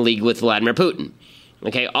that is in league with Vladimir Putin.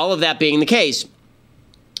 Okay, all of that being the case,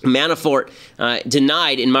 Manafort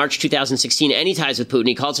denied in March 2016 any ties with Putin.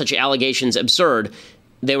 He called such allegations absurd.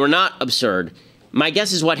 They were not absurd. My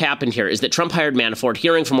guess is what happened here is that Trump hired Manafort,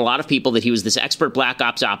 hearing from a lot of people that he was this expert black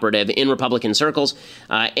ops operative in Republican circles,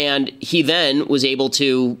 and he then was able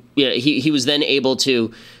to he was then able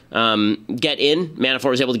to get in. Manafort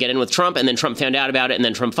was able to get in with Trump, and then Trump found out about it, and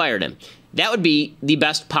then Trump fired him. That would be the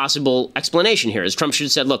best possible explanation here, is Trump should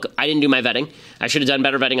have said, look, I didn't do my vetting. I should have done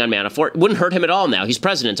better vetting on Manafort. It wouldn't hurt him at all now. He's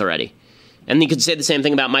president already. And he could say the same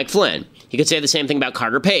thing about Mike Flynn. He could say the same thing about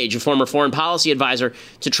Carter Page, a former foreign policy advisor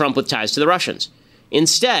to Trump with ties to the Russians.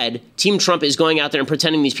 Instead, Team Trump is going out there and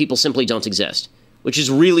pretending these people simply don't exist, which is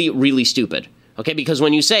really, really stupid. Okay, because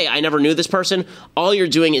when you say, I never knew this person, all you're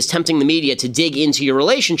doing is tempting the media to dig into your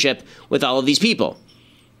relationship with all of these people.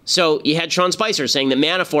 So you had Sean Spicer saying that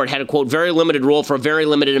Manafort had a, quote, very limited role for a very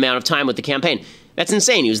limited amount of time with the campaign. That's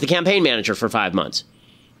insane. He was the campaign manager for 5 months.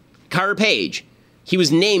 Carter Page, he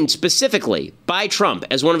was named specifically by Trump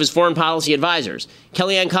as one of his foreign policy advisors.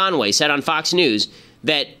 Kellyanne Conway said on Fox News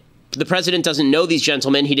that the president doesn't know these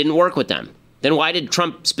gentlemen. He didn't work with them. Then why did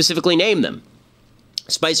Trump specifically name them?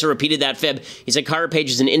 Spicer repeated that fib. He said Carter Page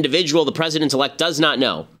is an individual the president-elect does not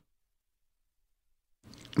know.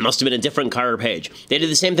 It must have been a different Carter Page. They did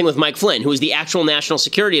the same thing with Mike Flynn, who was the actual national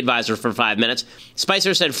security advisor for 5 minutes.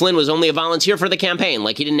 Spicer said Flynn was only a volunteer for the campaign,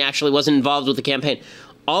 like he wasn't involved with the campaign.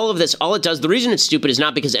 All of this, all it does, the reason it's stupid is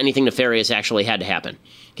not because anything nefarious actually had to happen.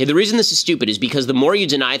 Okay, the reason this is stupid is because the more you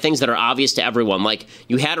deny things that are obvious to everyone, like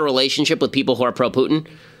you had a relationship with people who are pro-Putin,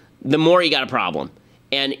 the more you got a problem.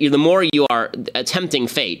 And the more you are attempting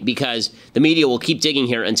fate, because the media will keep digging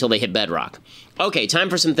here until they hit bedrock. Okay, time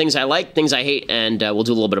for some things I like, things I hate, and we'll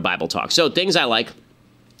do a little bit of Bible talk. So things I like.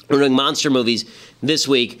 We're doing monster movies this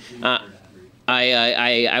week.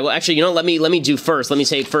 I will actually, let me do first. Let me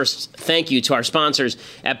say first, thank you to our sponsors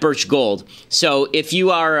at Birch Gold. So if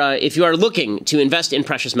you are looking to invest in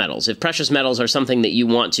precious metals, if precious metals are something that you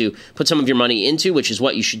want to put some of your money into, which is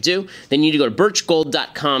what you should do, then you need to go to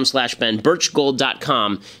birchgold.com/Ben,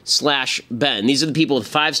 birchgold.com/Ben. These are the people with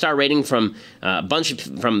 5-star rating from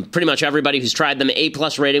from pretty much everybody who's tried them, A+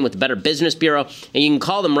 rating with the Better Business Bureau, and you can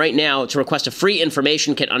call them right now to request a free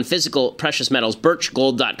information kit on physical precious metals,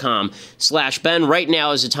 birchgold.com/Ben. Right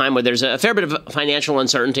now is a time where there's a fair bit of financial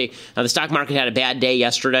uncertainty. The stock market had a bad day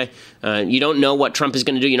yesterday. You don't know what Trump is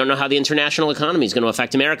going to do. You don't know how the international economy is going to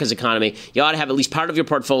affect America's economy. You ought to have at least part of your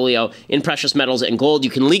portfolio in precious metals and gold.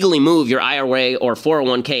 You can legally move your IRA or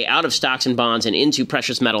 401k out of stocks and bonds and into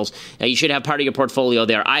precious metals. You should have part of your portfolio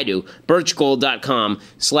there. I do.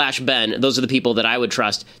 birchgold.com/Ben. Those are the people that I would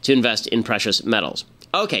trust to invest in precious metals.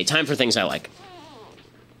 Okay, time for things I like.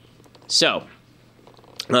 So,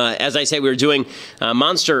 as I say, we were doing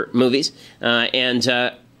monster movies,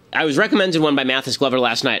 and I was recommended one by Mathis Glover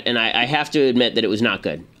last night, and I have to admit that it was not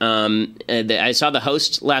good. I saw The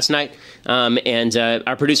Host last night, and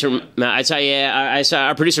our producer, I saw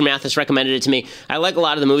our producer Mathis recommended it to me. I like a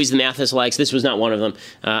lot of the movies that Mathis likes. This was not one of them.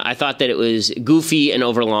 I thought that it was goofy and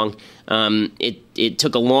overlong. It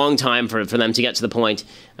took a long time for them to get to the point.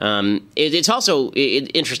 It's also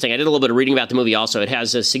interesting. I did a little bit of reading about the movie also. It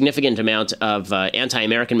has a significant amount of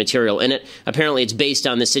anti-American material in it. Apparently it's based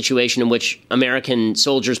on the situation in which American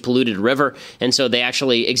soldiers polluted a river, and so they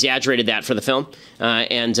actually exaggerated that for the film.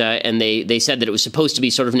 And they said that it was supposed to be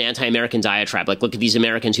sort of an anti-American diatribe, like, look at these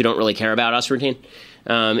Americans who don't really care about us routine.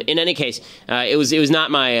 In any case, it was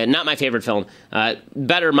not my favorite film.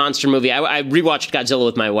 Better monster movie. I rewatched Godzilla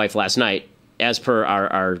with my wife last night, as per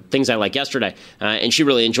our things I like yesterday, and she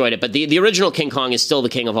really enjoyed it. But the original King Kong is still the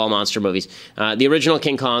king of all monster movies. The original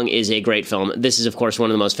King Kong is a great film. This is, of course,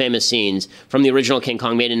 one of the most famous scenes from the original King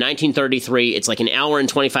Kong, made in 1933. It's like an hour and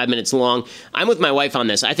 25 minutes long. I'm with my wife on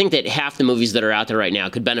this. I think that half the movies that are out there right now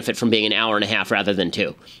could benefit from being an hour and a half rather than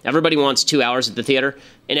 2. Everybody wants 2 hours at the theater.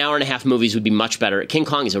 An hour and a half movies would be much better. King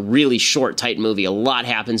Kong is a really short, tight movie. A lot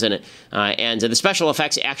happens in it. And the special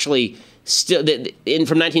effects actually still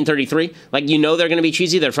from 1933, like, they're going to be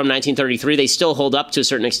cheesy. They're from 1933. They still hold up to a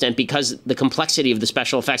certain extent because the complexity of the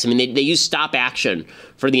special effects. I mean, they use stop action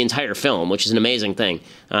for the entire film, which is an amazing thing.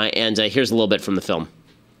 And here's a little bit from the film.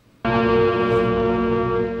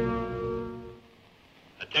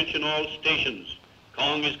 Attention all stations.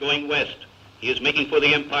 Kong is going west. He is making for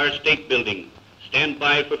the Empire State Building. Stand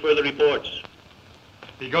by for further reports.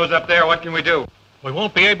 If he goes up there, what can we do? We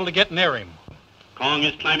won't be able to get near him. Kong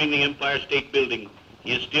is climbing the Empire State Building.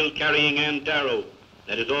 He is still carrying Ann Darrow.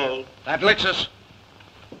 That is all. That licks us.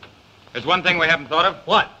 There's one thing we haven't thought of.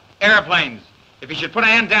 What? Airplanes. If he should put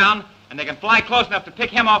Ann down, and they can fly close enough to pick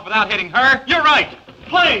him off without hitting her. You're right.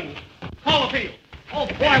 Planes. Call the field. Oh,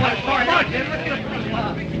 boy, what a story.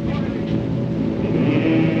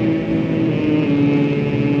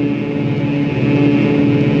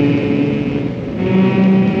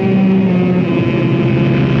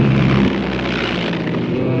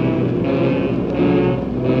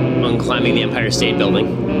 Climbing the Empire State Building.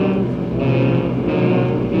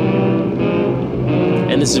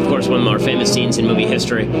 And this is, of course, one of the more famous scenes in movie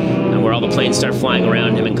history, where all the planes start flying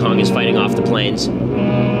around him and Kong is fighting off the planes. Come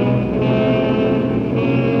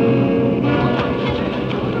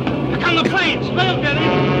the planes! They'll get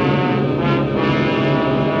him!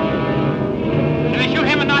 Can they shoot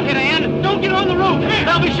him and not hit Ann? Don't get on the roof!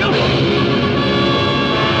 They'll be shooting!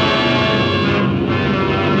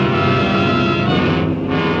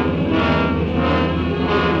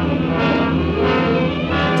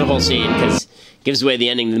 Whole scene, because it gives away the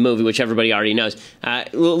ending of the movie, which everybody already knows.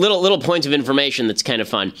 Little point of information that's kind of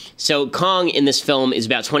fun. So Kong in this film is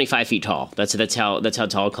about 25 feet tall. That's how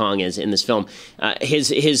tall Kong is in this film.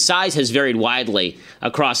 His size has varied widely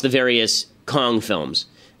across the various Kong films.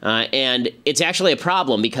 And it's actually a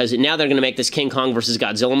problem because now they're going to make this King Kong versus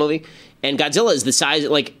Godzilla movie. And Godzilla is the size,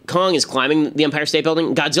 like, Kong is climbing the Empire State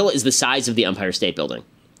Building. Godzilla is the size of the Empire State Building.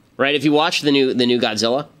 Right? If you watch the new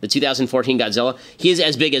Godzilla, the 2014 Godzilla, he is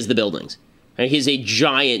as big as the buildings. Right? He's a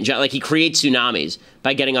giant, like, he creates tsunamis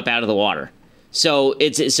by getting up out of the water. So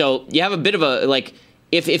you have a bit of a, like,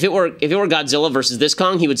 if it were Godzilla versus this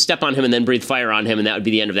Kong, he would step on him and then breathe fire on him, and that would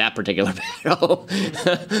be the end of that particular battle.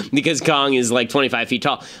 Because Kong is like 25 feet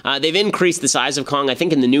tall. They've increased the size of Kong. I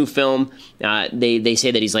think in the new film, they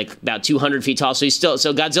say that he's like about 200 feet tall. So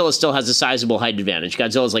Godzilla still has a sizable height advantage.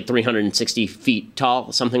 Godzilla is like 360 feet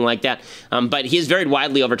tall, something like that. But he has varied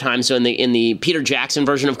widely over time. So in the Peter Jackson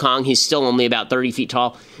version of Kong, he's still only about 30 feet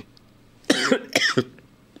tall.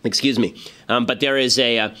 Excuse me. But there is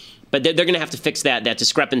a... But they're going to have to fix that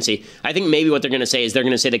discrepancy. I think maybe what they're going to say is they're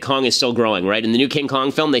going to say that Kong is still growing, right? In the new King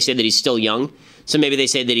Kong film, they say that he's still young. So maybe they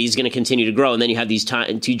say that he's going to continue to grow, and then you have these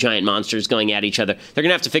two giant monsters going at each other. They're going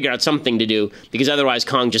to have to figure out something to do, because otherwise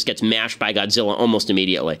Kong just gets mashed by Godzilla almost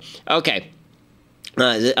immediately. Okay.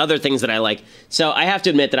 The other things that I like. So I have to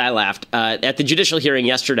admit that I laughed. At the judicial hearing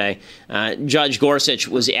yesterday, Judge Gorsuch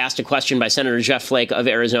was asked a question by Senator Jeff Flake of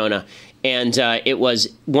Arizona, and it was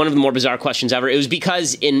one of the more bizarre questions ever. It was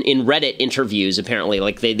because in Reddit interviews, apparently,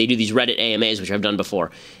 like they do these Reddit AMAs, which I've done before,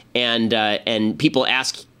 and people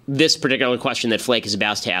ask this particular question that Flake is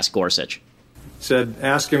about to ask Gorsuch. Said,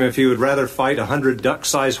 ask him if he would rather fight 100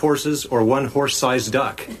 duck-sized horses or one horse-sized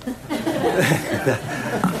duck.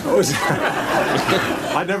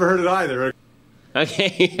 I'd never heard it either.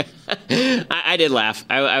 Okay, I did laugh.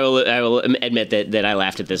 I will admit that I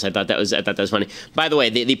laughed at this. I thought that was funny. By the way,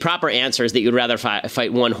 the proper answer is that you'd rather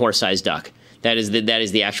fight one horse-sized duck. That is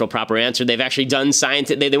the actual proper answer. They've actually done science.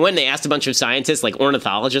 They went and they asked a bunch of scientists, like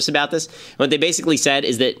ornithologists, about this. What they basically said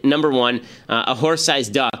is that, number one, a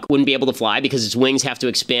horse-sized duck wouldn't be able to fly because its wings have to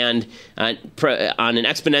expand on an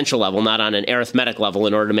exponential level, not on an arithmetic level,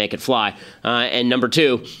 in order to make it fly. And number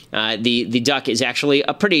two, the duck is actually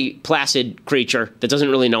a pretty placid creature that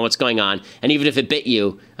doesn't really know what's going on. And even if it bit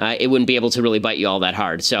you, it wouldn't be able to really bite you all that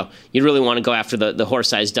hard. So you'd really want to go after the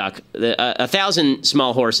horse-sized duck. 1,000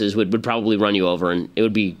 small horses would probably run you over, and it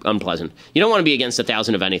would be unpleasant. You don't want to be against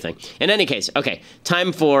 1,000 of anything. In any case, okay,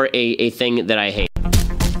 time for a thing that I hate.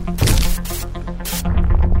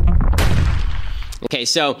 Okay,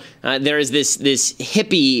 so there is this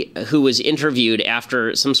hippie who was interviewed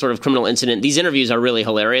after some sort of criminal incident. These interviews are really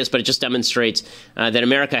hilarious, but it just demonstrates that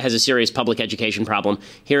America has a serious public education problem.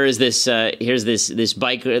 Here's this hippie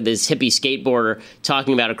skateboarder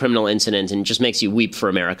talking about a criminal incident, and it just makes you weep for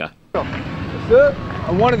America.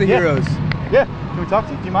 I'm one of the heroes. Yeah, can we talk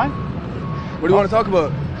to you? Do you mind? What do you want to talk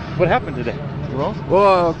about? What happened today?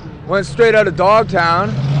 Well, went straight out of Dogtown,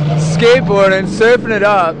 skateboarding, surfing it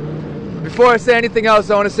up. Before I say anything else,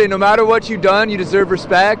 I want to say no matter what you've done, you deserve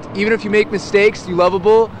respect. Even if you make mistakes, you're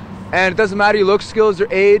lovable. And it doesn't matter your look, skills,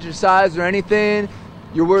 or age, or size, or anything,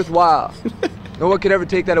 you're worthwhile. No one could ever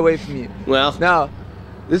take that away from you. Well. Now,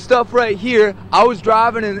 this stuff right here, I was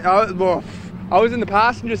driving and I was in the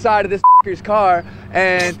passenger side of this f***er's car,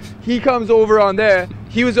 and he comes over on there.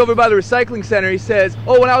 He was over by the recycling center. He says,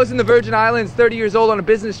 oh, when I was in the Virgin Islands, 30 years old on a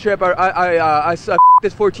business trip, I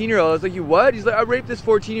this 14-year-old. I was like, you what? He's like, I raped this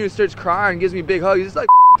 14-year-old, starts crying, gives me a big hug. He's like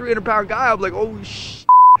 300-pound guy. I'm like, oh, shit.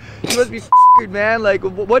 He must be f***ed, man. Like,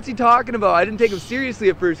 what's he talking about? I didn't take him seriously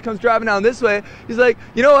at first. He comes driving down this way. He's like,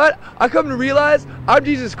 you know what? I come to realize I'm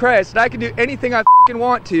Jesus Christ, and I can do anything I f***ing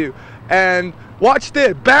want to. And watch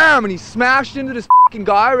this, bam, and he smashed into this f***ing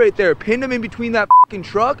guy right there, pinned him in between that f***ing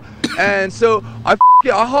truck. And so I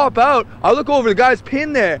hop out, I look over, the guy's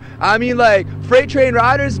pinned there. I mean, like, freight train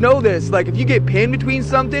riders know this. Like, if you get pinned between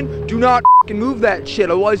something, do not f***ing move that shit,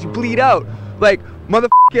 otherwise you bleed out. Like,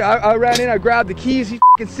 motherfucker, I ran in, I grabbed the keys, he's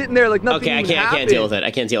f***ing sitting there like nothing even happened. I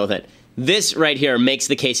can't deal with it. This right here makes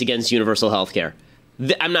the case against universal health care.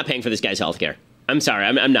 I'm not paying for this guy's health care. I'm sorry,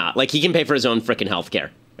 I'm not. Like, he can pay for his own frickin' health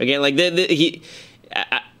care. Okay, like,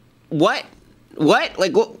 what?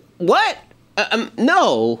 Like, what?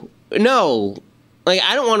 No. Like,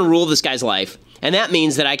 I don't want to rule this guy's life, and that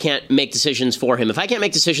means that I can't make decisions for him. If I can't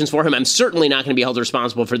make decisions for him, I'm certainly not going to be held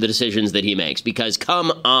responsible for the decisions that he makes, because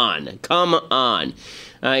come on.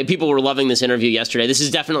 People were loving this interview yesterday. This is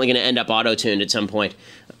definitely going to end up auto-tuned at some point,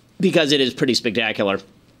 because it is pretty spectacular.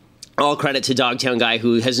 All credit to Dogtown Guy,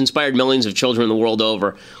 who has inspired millions of children the world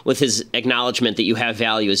over with his acknowledgement that you have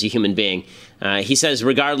value as a human being. He says,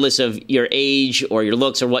 regardless of your age or your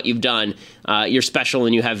looks or what you've done, you're special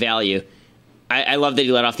and you have value. I love that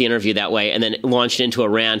he let off the interview that way and then launched into a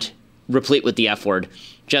rant replete with the F word.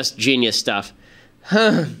 Just genius stuff.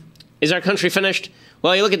 Is our country finished?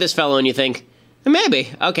 Well, you look at this fellow and you think, maybe.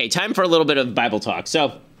 Okay, time for a little bit of Bible talk.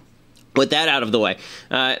 So, with that out of the way,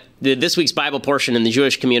 this week's Bible portion in the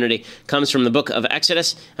Jewish community comes from the book of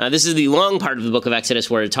Exodus. This is the long part of the book of Exodus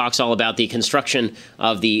where it talks all about the construction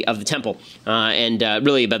of the temple and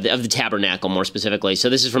really about the tabernacle more specifically. So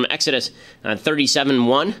this is from Exodus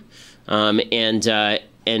 37:1, and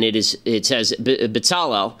it says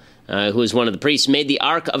Bezalel, who is one of the priests, made the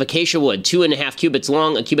ark of acacia wood, 2.5 cubits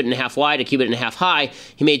long, 1.5 cubits wide, 1.5 cubits high.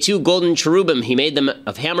 He made 2 golden cherubim. He made them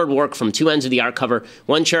of hammered work from 2 ends of the ark cover,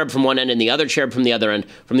 1 cherub from one end and the other cherub from the other end.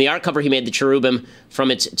 From the ark cover he made the cherubim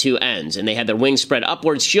from its 2 ends, and they had their wings spread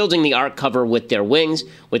upwards, shielding the ark cover with their wings,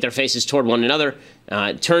 with their faces toward one another.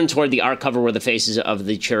 Turned toward the ark cover were the faces of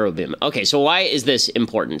the cherubim. Okay, so why is this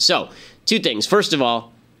important? So, 2 things. First of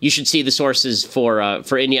all, you should see the sources for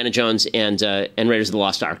Indiana Jones and Raiders of the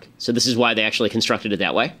Lost Ark. So this is why they actually constructed it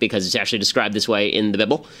that way, because it's actually described this way in the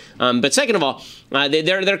Bible. But second of all,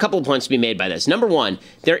 there are a couple of points to be made by this. Number one,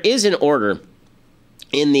 there is an order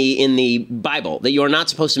in the Bible that you are not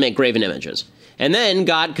supposed to make graven images. And then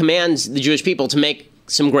God commands the Jewish people to make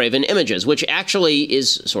some graven images, which actually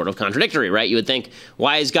is sort of contradictory, right? You would think,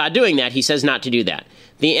 why is God doing that? He says not to do that.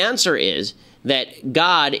 The answer is that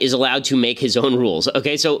God is allowed to make his own rules.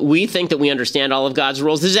 Okay, so we think that we understand all of God's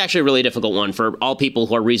rules. This is actually a really difficult one for all people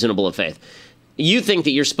who are reasonable of faith. You think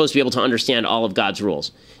that you're supposed to be able to understand all of God's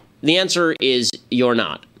rules. The answer is you're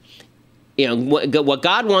not. You know, what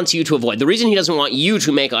God wants you to avoid, the reason he doesn't want you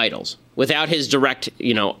to make idols without his direct,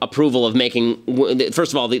 approval of making,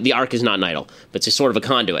 first of all, the ark is not an idol, but it's a sort of a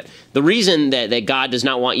conduit. The reason that God does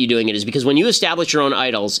not want you doing it is because when you establish your own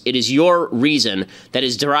idols, it is your reason that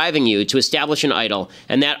is driving you to establish an idol,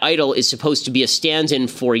 and that idol is supposed to be a stand-in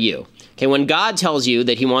for you. Okay, when God tells you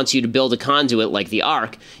that he wants you to build a conduit like the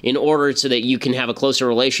ark in order so that you can have a closer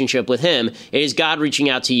relationship with him, it is God reaching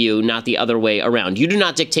out to you, not the other way around. You do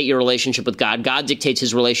not dictate your relationship with God. God dictates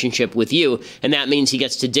his relationship with you, and that means he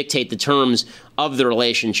gets to dictate the terms of the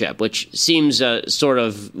relationship, which seems sort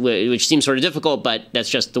of difficult, but that's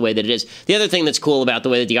just the way that it is. The other thing that's cool about the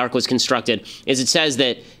way that the ark was constructed is it says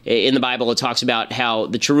that in the Bible it talks about how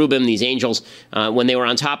the cherubim, these angels, when they were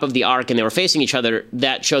on top of the ark and they were facing each other,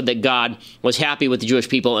 that showed that God was happy with the Jewish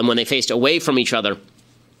people, and when they faced away from each other,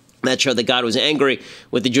 that showed that God was angry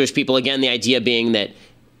with the Jewish people. Again, the idea being that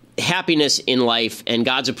happiness in life and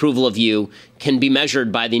God's approval of you can be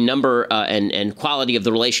measured by the number and quality of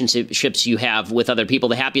the relationships you have with other people.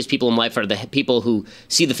 The happiest people in life are the people who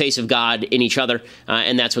see the face of God in each other,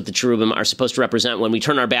 and that's what the cherubim are supposed to represent. When we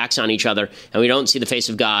turn our backs on each other and we don't see the face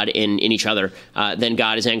of God in each other, then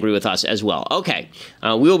God is angry with us as well. Okay,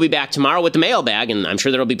 we will be back tomorrow with the mailbag, and I'm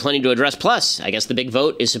sure there will be plenty to address. Plus, I guess the big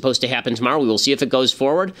vote is supposed to happen tomorrow. We will see if it goes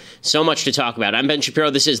forward. So much to talk about. I'm Ben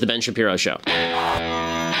Shapiro. This is The Ben Shapiro Show.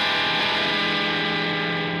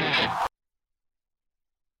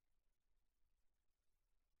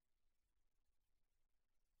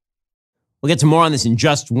 We'll get to more on this in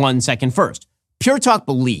just 1 second. First, Pure Talk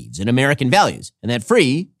believes in American values, and that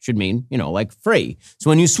free should mean, like free. So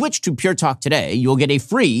when you switch to Pure Talk today, you'll get a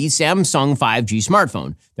free Samsung 5G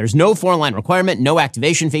smartphone. There's no foreign line requirement, no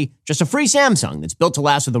activation fee, just a free Samsung that's built to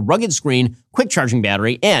last with a rugged screen, quick charging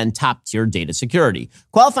battery, and top-tier data security.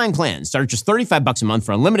 Qualifying plans start at just $35 a month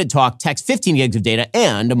for unlimited talk, text, 15 gigs of data,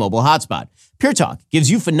 and a mobile hotspot. Pure Talk gives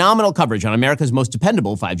you phenomenal coverage on America's most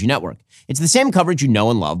dependable 5G network. It's the same coverage you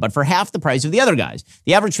know and love, but for half the price of the other guys.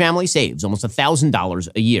 The average family saves almost $1,000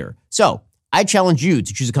 a year. So I challenge you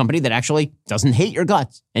to choose a company that actually doesn't hate your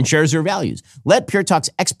guts and shares your values. Let Pure Talk's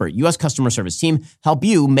expert U.S. customer service team help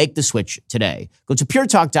you make the switch today. Go to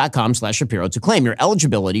puretalk.com/Shapiro to claim your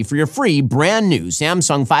eligibility for your free brand new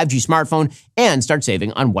Samsung 5G smartphone and start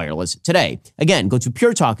saving on wireless today. Again, go to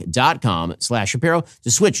puretalk.com/Shapiro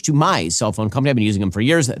to switch to my cell phone company. I've been using them for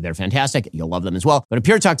years. They're fantastic. You'll love them as well. Go to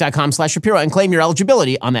puretalk.com/Shapiro and claim your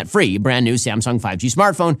eligibility on that free brand new Samsung 5G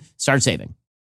smartphone. Start saving.